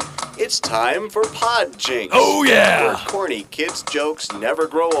for. It's time for Pod Jinx. Oh, yeah. Where corny kids' jokes never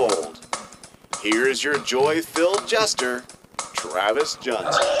grow old. Here's your joy-filled jester, Travis Junt.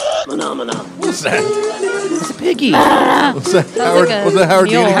 What's that? It's a piggy. Was that Howard? like a Was that Howard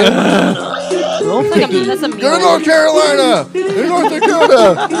Dean mule. again? Little That's like piggy. that's a Go to mule. North Carolina. In North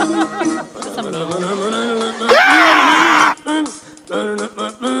Dakota. That's a mule.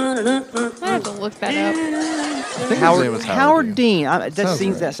 I have to look that up. I think his name was Howard Dean.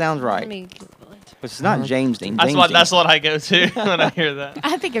 Sounds That sounds Let right. me Google it. But it's not James Dean. That's James what Dean. that's what I go to when I hear that.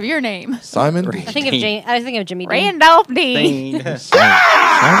 I think of your name. Simon. Right. I think of Jane. I think of Jimmy Dean. Randolph Dean. Dean.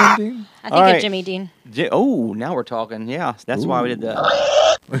 Simon Dean. I think All right. of Jimmy Dean. Oh, now we're talking. Yeah, that's why we did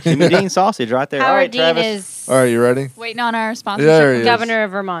the Jimmy Dean sausage right there. All Howard right, Dean Travis. is All right, you ready? Waiting on our There sponsorship. he is. governor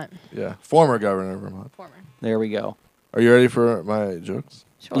of Vermont. Yeah, former governor of Vermont. Former. There we go. Are you ready for my jokes?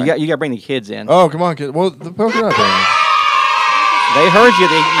 Sure. You got to bring the kids in. Oh, come on, kid. Well, the polka dot band. They heard you.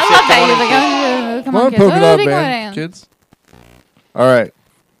 I love that. You're like, oh, come Come on, on, kids. polka Oh, dot big band, one. kids. All right.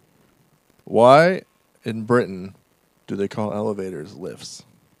 Why in Britain do they call elevators lifts?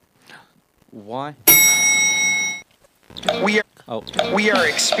 Why? We are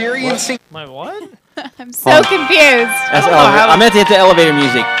experiencing. My what? I'm so confused. That's I meant to hit the elevator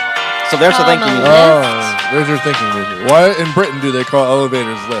music. So there's the thinking music. Oh, there's your thinking music. Why in Britain do they call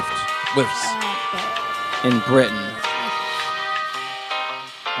elevators lifts? In Britain.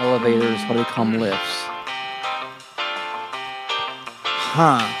 Elevators, what do they call them? Lifts.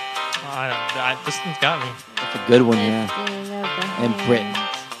 Huh. This one's got me. That's a good one, yeah. In Britain.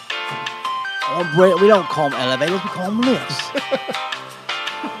 Oh, Britain, we don't call them elevators, we call them lifts.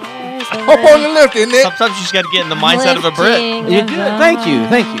 Hop on the lift, isn't it? Sometimes you just got to get in the mindset of a Brit. You did. Thank you.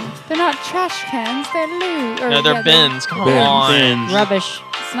 They're not trash cans, they're loot. No, they're bins. Come on. Bins. Rubbish.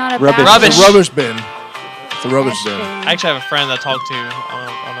 It's not a Rubbish. bad It's a rubbish bin. It's a rubbish bin. I actually have a friend that I talk to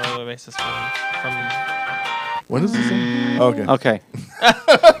on a regular basis from What is this thing? Oh, okay. Okay.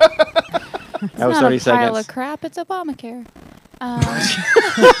 That was 30 It's not a pile seconds. of crap, it's Obamacare. Wow.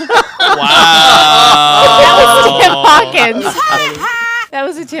 That was Tim Hawkins. That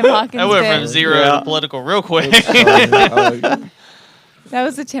was a Tim Hawkins That went bit. from zero to political real quick. That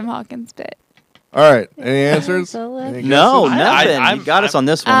was a Tim Hawkins bit. All right. Any answers? Any No, guesses? nothing. You got us on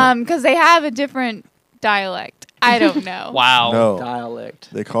this one. Because they have a different dialect. I don't know. Wow. No. Dialect.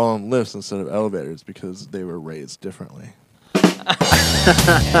 They call them lifts instead of elevators because they were raised differently.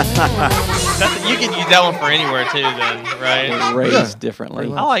 You can use that one for anywhere too, then, right? Raised differently.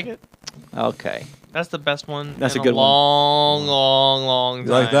 I like it. Okay. That's the best one. That's in a good one. long You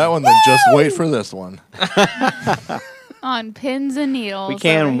time. like that one? Then just wait for this one. On pins and needles. We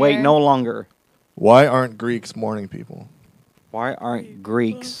can over wait here. no longer. Why aren't Greeks morning people? Why aren't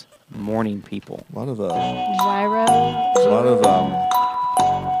Greeks morning people? A lot of Gyro.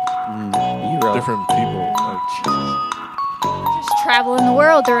 Euro. different people. Just traveling the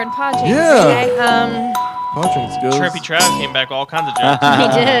world during podcasts. Yeah. Okay? Patrick's good. Trippy Trav came back with all kinds of jokes. He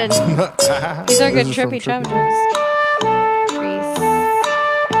did. These are good This is from trippy Trippy. travel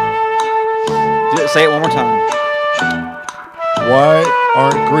jokes. Say it one more time. Why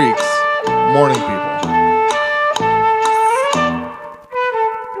aren't Greeks morning people?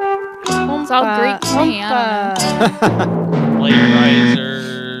 It's all Greek to me. I don't know.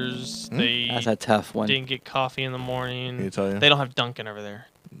 Playerizers. They That's a tough one. didn't get coffee in the morning. Can you tell you? They don't have Dunkin' over there.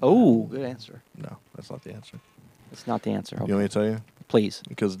 Oh, good answer. No, that's not the answer. That's not the answer. You want me to tell you? Please.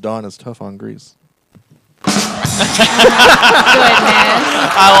 Because Dawn is tough on Greece. Goodness.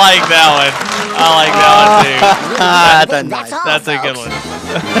 I like that one. I like that one too. That's a nice. That's a good one.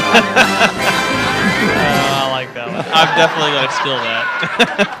 I like that one. I'm definitely going to steal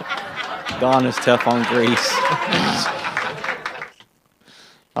that. Dawn is tough on Greece.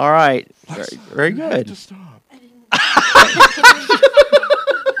 All right. Very good. Just stop. I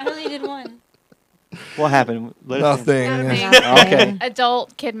only did one. What happened? Let us in. Nothing. Okay.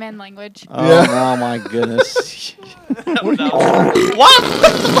 Adult kid man language. Oh, Yeah. oh my goodness. What?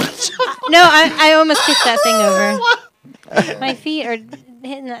 No, I almost kicked that thing over. My feet are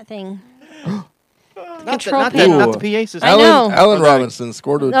hitting that thing. Control not panel. the PA system. I know. Allen Robinson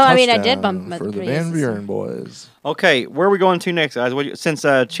scored a No, I mean, I touchdown did bump for the the PA Van system. Buren boys. Okay, where are we going to next, guys? Since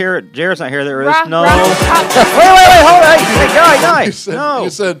Jared's not here, there is Rock, no. rock, Wait, hold on. Hey, guy, You said, no. you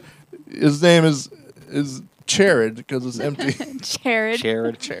said his name is Jared because it's empty. Jared.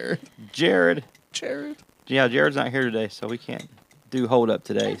 Jared. Jared. Yeah, Jared's not here today, so we can't do hold up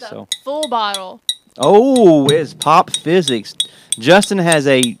today. So. Full bottle. Oh, it's Pop Physics. Justin has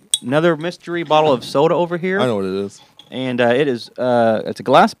another mystery bottle of soda over here. I know what it is. And it's a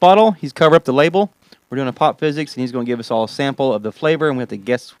glass bottle. He's covered up the label. We're doing a Pop Physics, and he's going to give us all a sample of the flavor, and we have to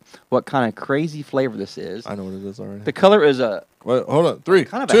guess what kind of crazy flavor this is. I know what it is already. The color is a... Wait, hold on. 3,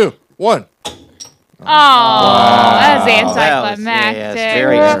 Kind of 2, 1. Oh, that was anticlimactic. Yeah, it's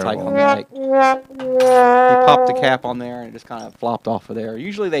very anticlimactic. He popped the cap on there, and it just kind of flopped off of there.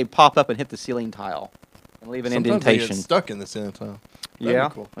 Usually they pop up and hit the ceiling tile and leave an Sometimes they indentation. get stuck in the sand tile. That'd Yeah,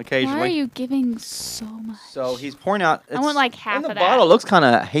 be cool. occasionally. Why are you giving so much? So he's pouring out... I want like half in the of bottle, it that. looks kind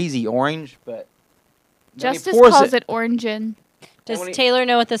of hazy orange, but... then he Justice pours calls it orangin. Does when he- Taylor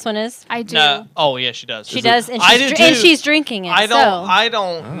know what this one is? I do. No. Oh yeah, she does. She does, and I she's, do and too. she's drinking it. I So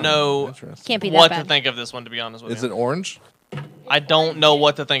don't know Interesting. can't be that what bad. to think of this one. To be honest with Is you, it orange? I don't know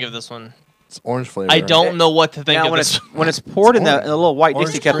what to think of this one. It's orange flavor. I right? don't know what to think Now, of when this. it's poured in the orange. little white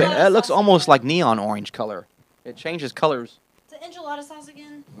Orange Dixie cup, cream. it looks almost like neon orange color. It changes colors Is it enchilada sauce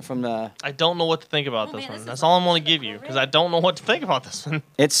again? from the... I don't know what to think about Oh, this man, one. this That's is all I'm like going to give you because I don't know what to think about this one.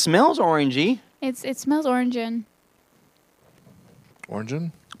 It smells orangey. It smells orangin.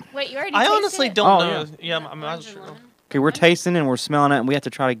 Orangin? Wait, you already I tasted honestly it? don't Oh, know. yeah. Yeah, I'm not sure. Okay, we're tasting and we're smelling it, and we have to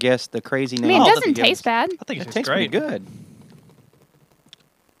try to guess the crazy I name. mean, Oh, it that'd doesn't be good. taste bad. I think It it's tastes great. pretty good.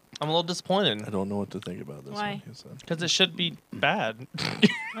 I'm a little disappointed I don't know what to think about this Why? one. He said. because it should be bad.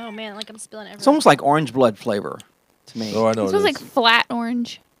 Oh man, like I'm spilling everywhere. It's almost like orange blood flavor to me. Oh, I know It it smells is. like flat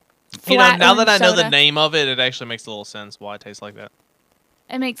orange. You know, Flat now that I orange know the soda. name of it, it actually makes a little sense why it tastes like that.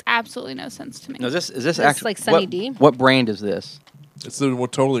 It makes absolutely no sense to me. No, is this This actually like Sunny what, D? What brand is this? It's the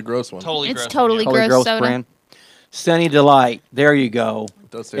totally gross one. Totally It's gross. totally Holy gross Gross soda. brand. Sunny Delight. There you go.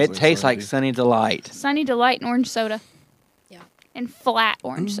 It does It tastes like Sunny Sunny Delight. Sunny Delight and orange soda. Yeah. And flat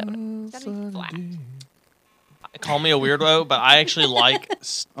orange D. soda. It's gotta be flat. Call me a weirdo, but I actually like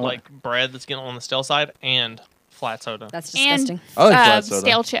Oh. like bread that's getting on the stale side and flat soda. That's And disgusting. I like flat soda.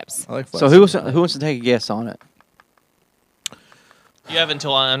 stale chips. I like flat So who soda. wants to take a guess on it? You have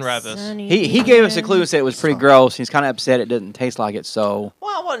until I unwrap this. Sunny He gave us a D. clue and said it was pretty gross. He's kind of upset it didn't taste like it. So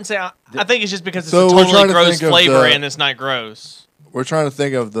Well, I wouldn't say. I think it's just because it's So a we're totally trying to gross think of flavor the- and it's not gross. We're trying to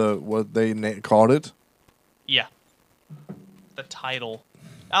think of what they called it. Yeah. The title.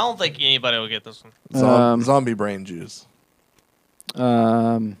 I don't think anybody will get this one. Zombie brain juice.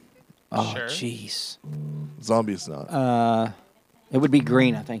 oh Sure. jeez. Zombie's not. It would be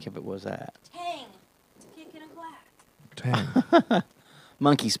green, I think, if it was that. Tang. It's a kick in a glass. Tang.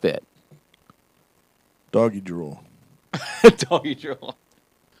 Monkey spit. Doggy drool. Doggy drool.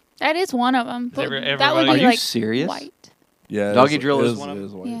 That is one of them. But that would everybody- be Are you like serious? white. Yeah. Doggy drool is one of It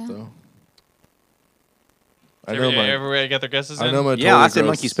is white Yeah. though. I know my. Everybody got their guesses in? I know my. Yeah, I totally said gross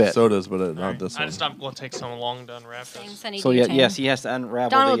monkey spit. sodas, but not Alright. this I one. just not going to take so long to unwrap Same this. Sunny So D. yeah, Tang. yes, he has to unravel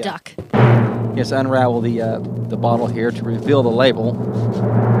Donald the Duck. He has to unravel the bottle here to reveal the label.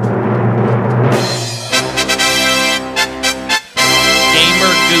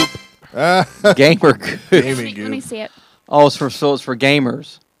 Gamer Goop. Gamer Let Gaming me, let me goop. see it. Oh, it's for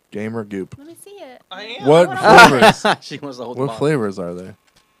gamers. Gamer goop. Let me see it. I am. What I wanna- flavors? She wants the whole What bottle. flavors are they?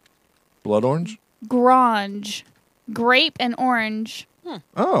 Blood orange. Grange. Grape and orange.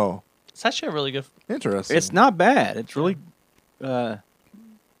 Oh, It's actually a really good. interesting. It's not bad. It's really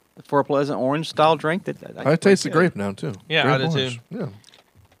for a pleasant orange style drink. I taste the grape now too. Yeah, Grape I do orange. too. Yeah.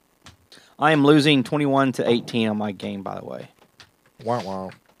 I am losing 21 to 18 on my game, by the way. Wow, wow.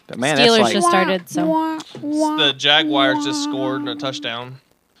 But man, Steelers that's like just started, so. The Jaguars just scored a touchdown.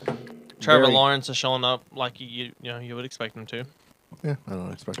 Trevor Very- Lawrence is showing up like you would expect him to. Yeah, I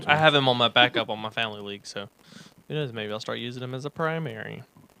don't expect. I have him on my backup on my family league, so who knows? Maybe I'll start using him as a primary.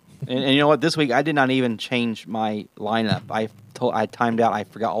 and you know what? This week I did not even change my lineup. I timed out. I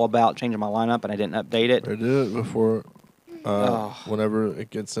forgot all about changing my lineup, and I didn't update it. I did it before. Whenever it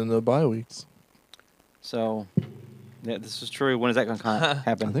gets into bye weeks. So, yeah, this is true. When is that going to kind of I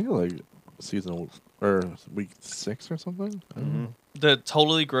happen? think like season or week 6 or something. I don't know. The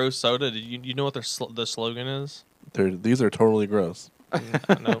totally gross soda. Did you know what their the slogan is? These are totally gross.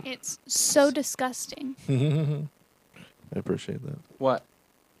 No. It's so disgusting. I appreciate that. What?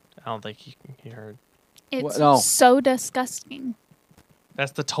 I don't think he heard. It's What? No. so disgusting.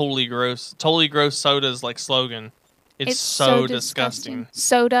 That's the totally gross soda's like slogan. It's so disgusting.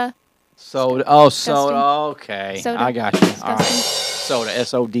 Soda. Soda. Disgusting. Okay. Soda. I got you. All right. Disgusting. Soda.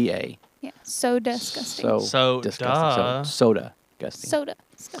 SODA. Yeah. So disgusting. So disgusting. duh. Soda. Disgusting. Soda.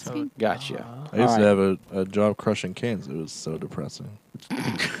 Disgusting. Gotcha. I used to All have a job crushing cans. It was so depressing.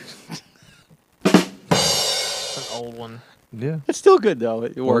 It's an old one. Yeah. It's still good though.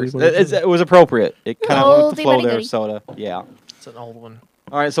 It works. what it It was appropriate. It kind of went with the Oldie flow but a there. goodie. Soda. Yeah. It's an old one.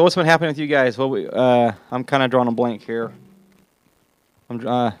 All right. So what's been happening with you guys? Well, I'm kind of drawing a blank here.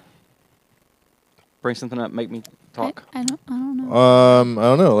 I'm bring something up. Make me talk. I don't know. I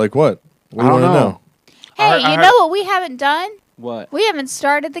don't know. Like what? What do you I don't want to know. know? Hey, I you heard- know what we haven't done? What? We haven't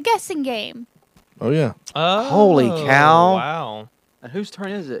started the guessing game. Oh yeah. Oh, Holy cow. Wow. And whose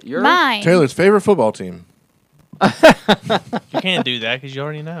turn is it? Yours? Mine. Taylor's favorite football team. You can't do that because you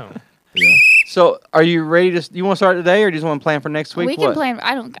already know. Yeah. So, are you ready to? You want to start today, or do you just want to plan for next week? We can What? plan.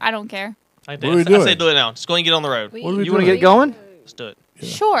 I don't care. I What are we I doing? say do it now. Just go and get on the road. What are we You want to doing? get going? Let's do it. Yeah.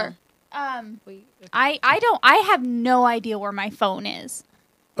 Sure. I have no idea where my phone is.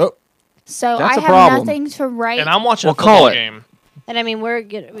 Oh. So That's I a have problem. nothing to write. And I'm watching We'll a football call it. game. And I mean, We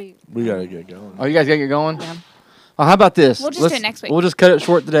gotta get going. Oh, you guys got to get going. Yeah. Oh, how about this? We'll just do it next week. We'll just cut it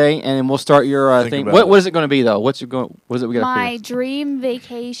short today, and then we'll start your Think thing. about What it. is it going to be though? What is it we got my up dream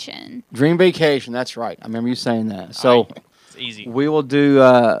vacation. here? Dream vacation. That's right. I remember you saying that. So It's easy. we will do.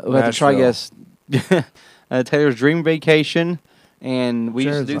 We'll have to try Nashville. guess Taylor's dream vacation, and we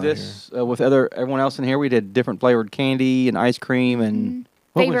used to do Jared's this with everyone else in here. We did different flavored candy and ice cream and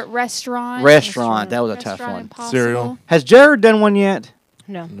what was- Favorite restaurant. Restaurant. That was a tough Restaurant one. Impossible. Cereal. Has Jared done one yet?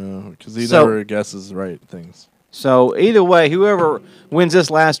 No. No, because he So- never guesses right things. So either way, whoever wins this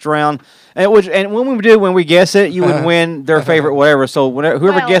last round, and when we guess it, you would win their favorite whatever. So whoever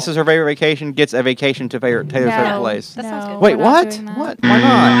Well- guesses her favorite vacation gets a vacation to Taylor's favorite place. That sounds good. Wait, we're not what? doing that. What? Why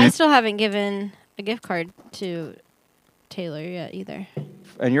I not? still haven't given a gift card to Taylor yet either.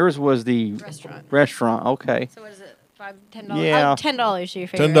 And yours was the restaurant. Okay. So what is it? $10? Yeah. Oh, $10 to your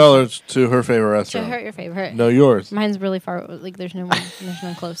favorite. $10 to her favorite To restaurant. hurt your favorite. No, yours. Mine's really far. Like there's no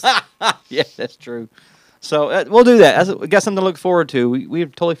one close. Yeah, that's true. So we'll do that. We got something to look forward to. We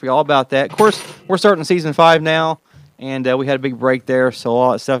totally forgot all about that. Of course, we're starting season 5 now, and we had a big break there, so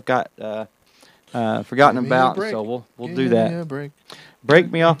all that stuff got forgotten Give me a about. break. So we'll Give do me that. a break.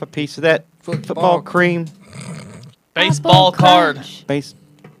 Break me off a piece of that football cream. Baseball Apple card. crunch.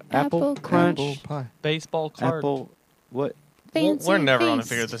 Apple crunch. Apple pie. Baseball card. Apple what? Fancy We're never going to feast.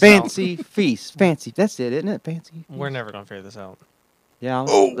 figure this out. Fancy feast. Fancy. That's it, isn't it? Fancy. We're never going to figure this out. Yeah.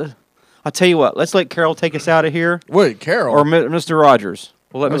 I'll tell you what. Let's let Carol take us out of here, Wait, Carol. or Mr. Rogers.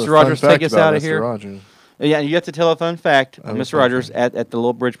 We'll let That was Mr. a fun Rogers fact take us about out of Mr. here. Rogers. Yeah, and you have to tell a fun fact, I have a Mr. fun Rogers, fact. at the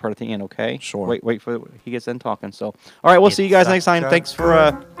little bridge part at the end, okay? Sure. Wait for he gets done talking. So, all right, we'll see you guys next time. Thanks for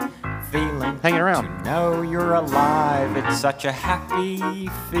feeling hanging around. to know you're alive. It's such a happy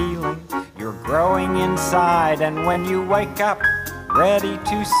feeling. You're growing inside, and when you wake up, ready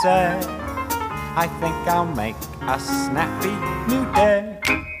to say, I think I'll make a snappy new day.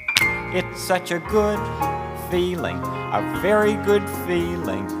 It's such a good feeling, a very good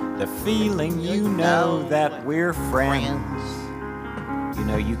feeling. The feeling you know that we're friends. You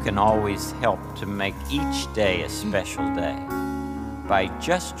know you can always help to make each day a special day. By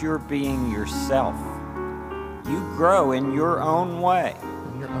just your being yourself, you grow in your own way.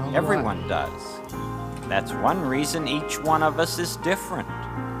 Everyone does. That's one reason each one of us is different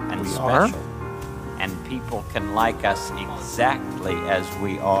and special. And people can like us exactly as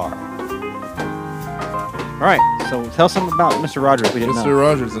we are. All right, so tell us something about Mr. Rogers we didn't Mr. know.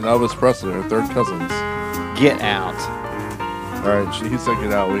 Rogers and Elvis Presley are third cousins. Get out. All right, he said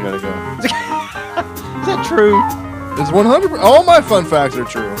get out. We gotta go. Is that true? It's 100. All my fun facts are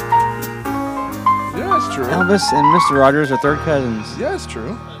true. Yeah, it's true. Elvis and Mr. Rogers are third cousins. Yeah, it's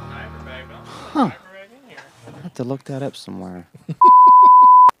true. Huh. I have to look that up somewhere.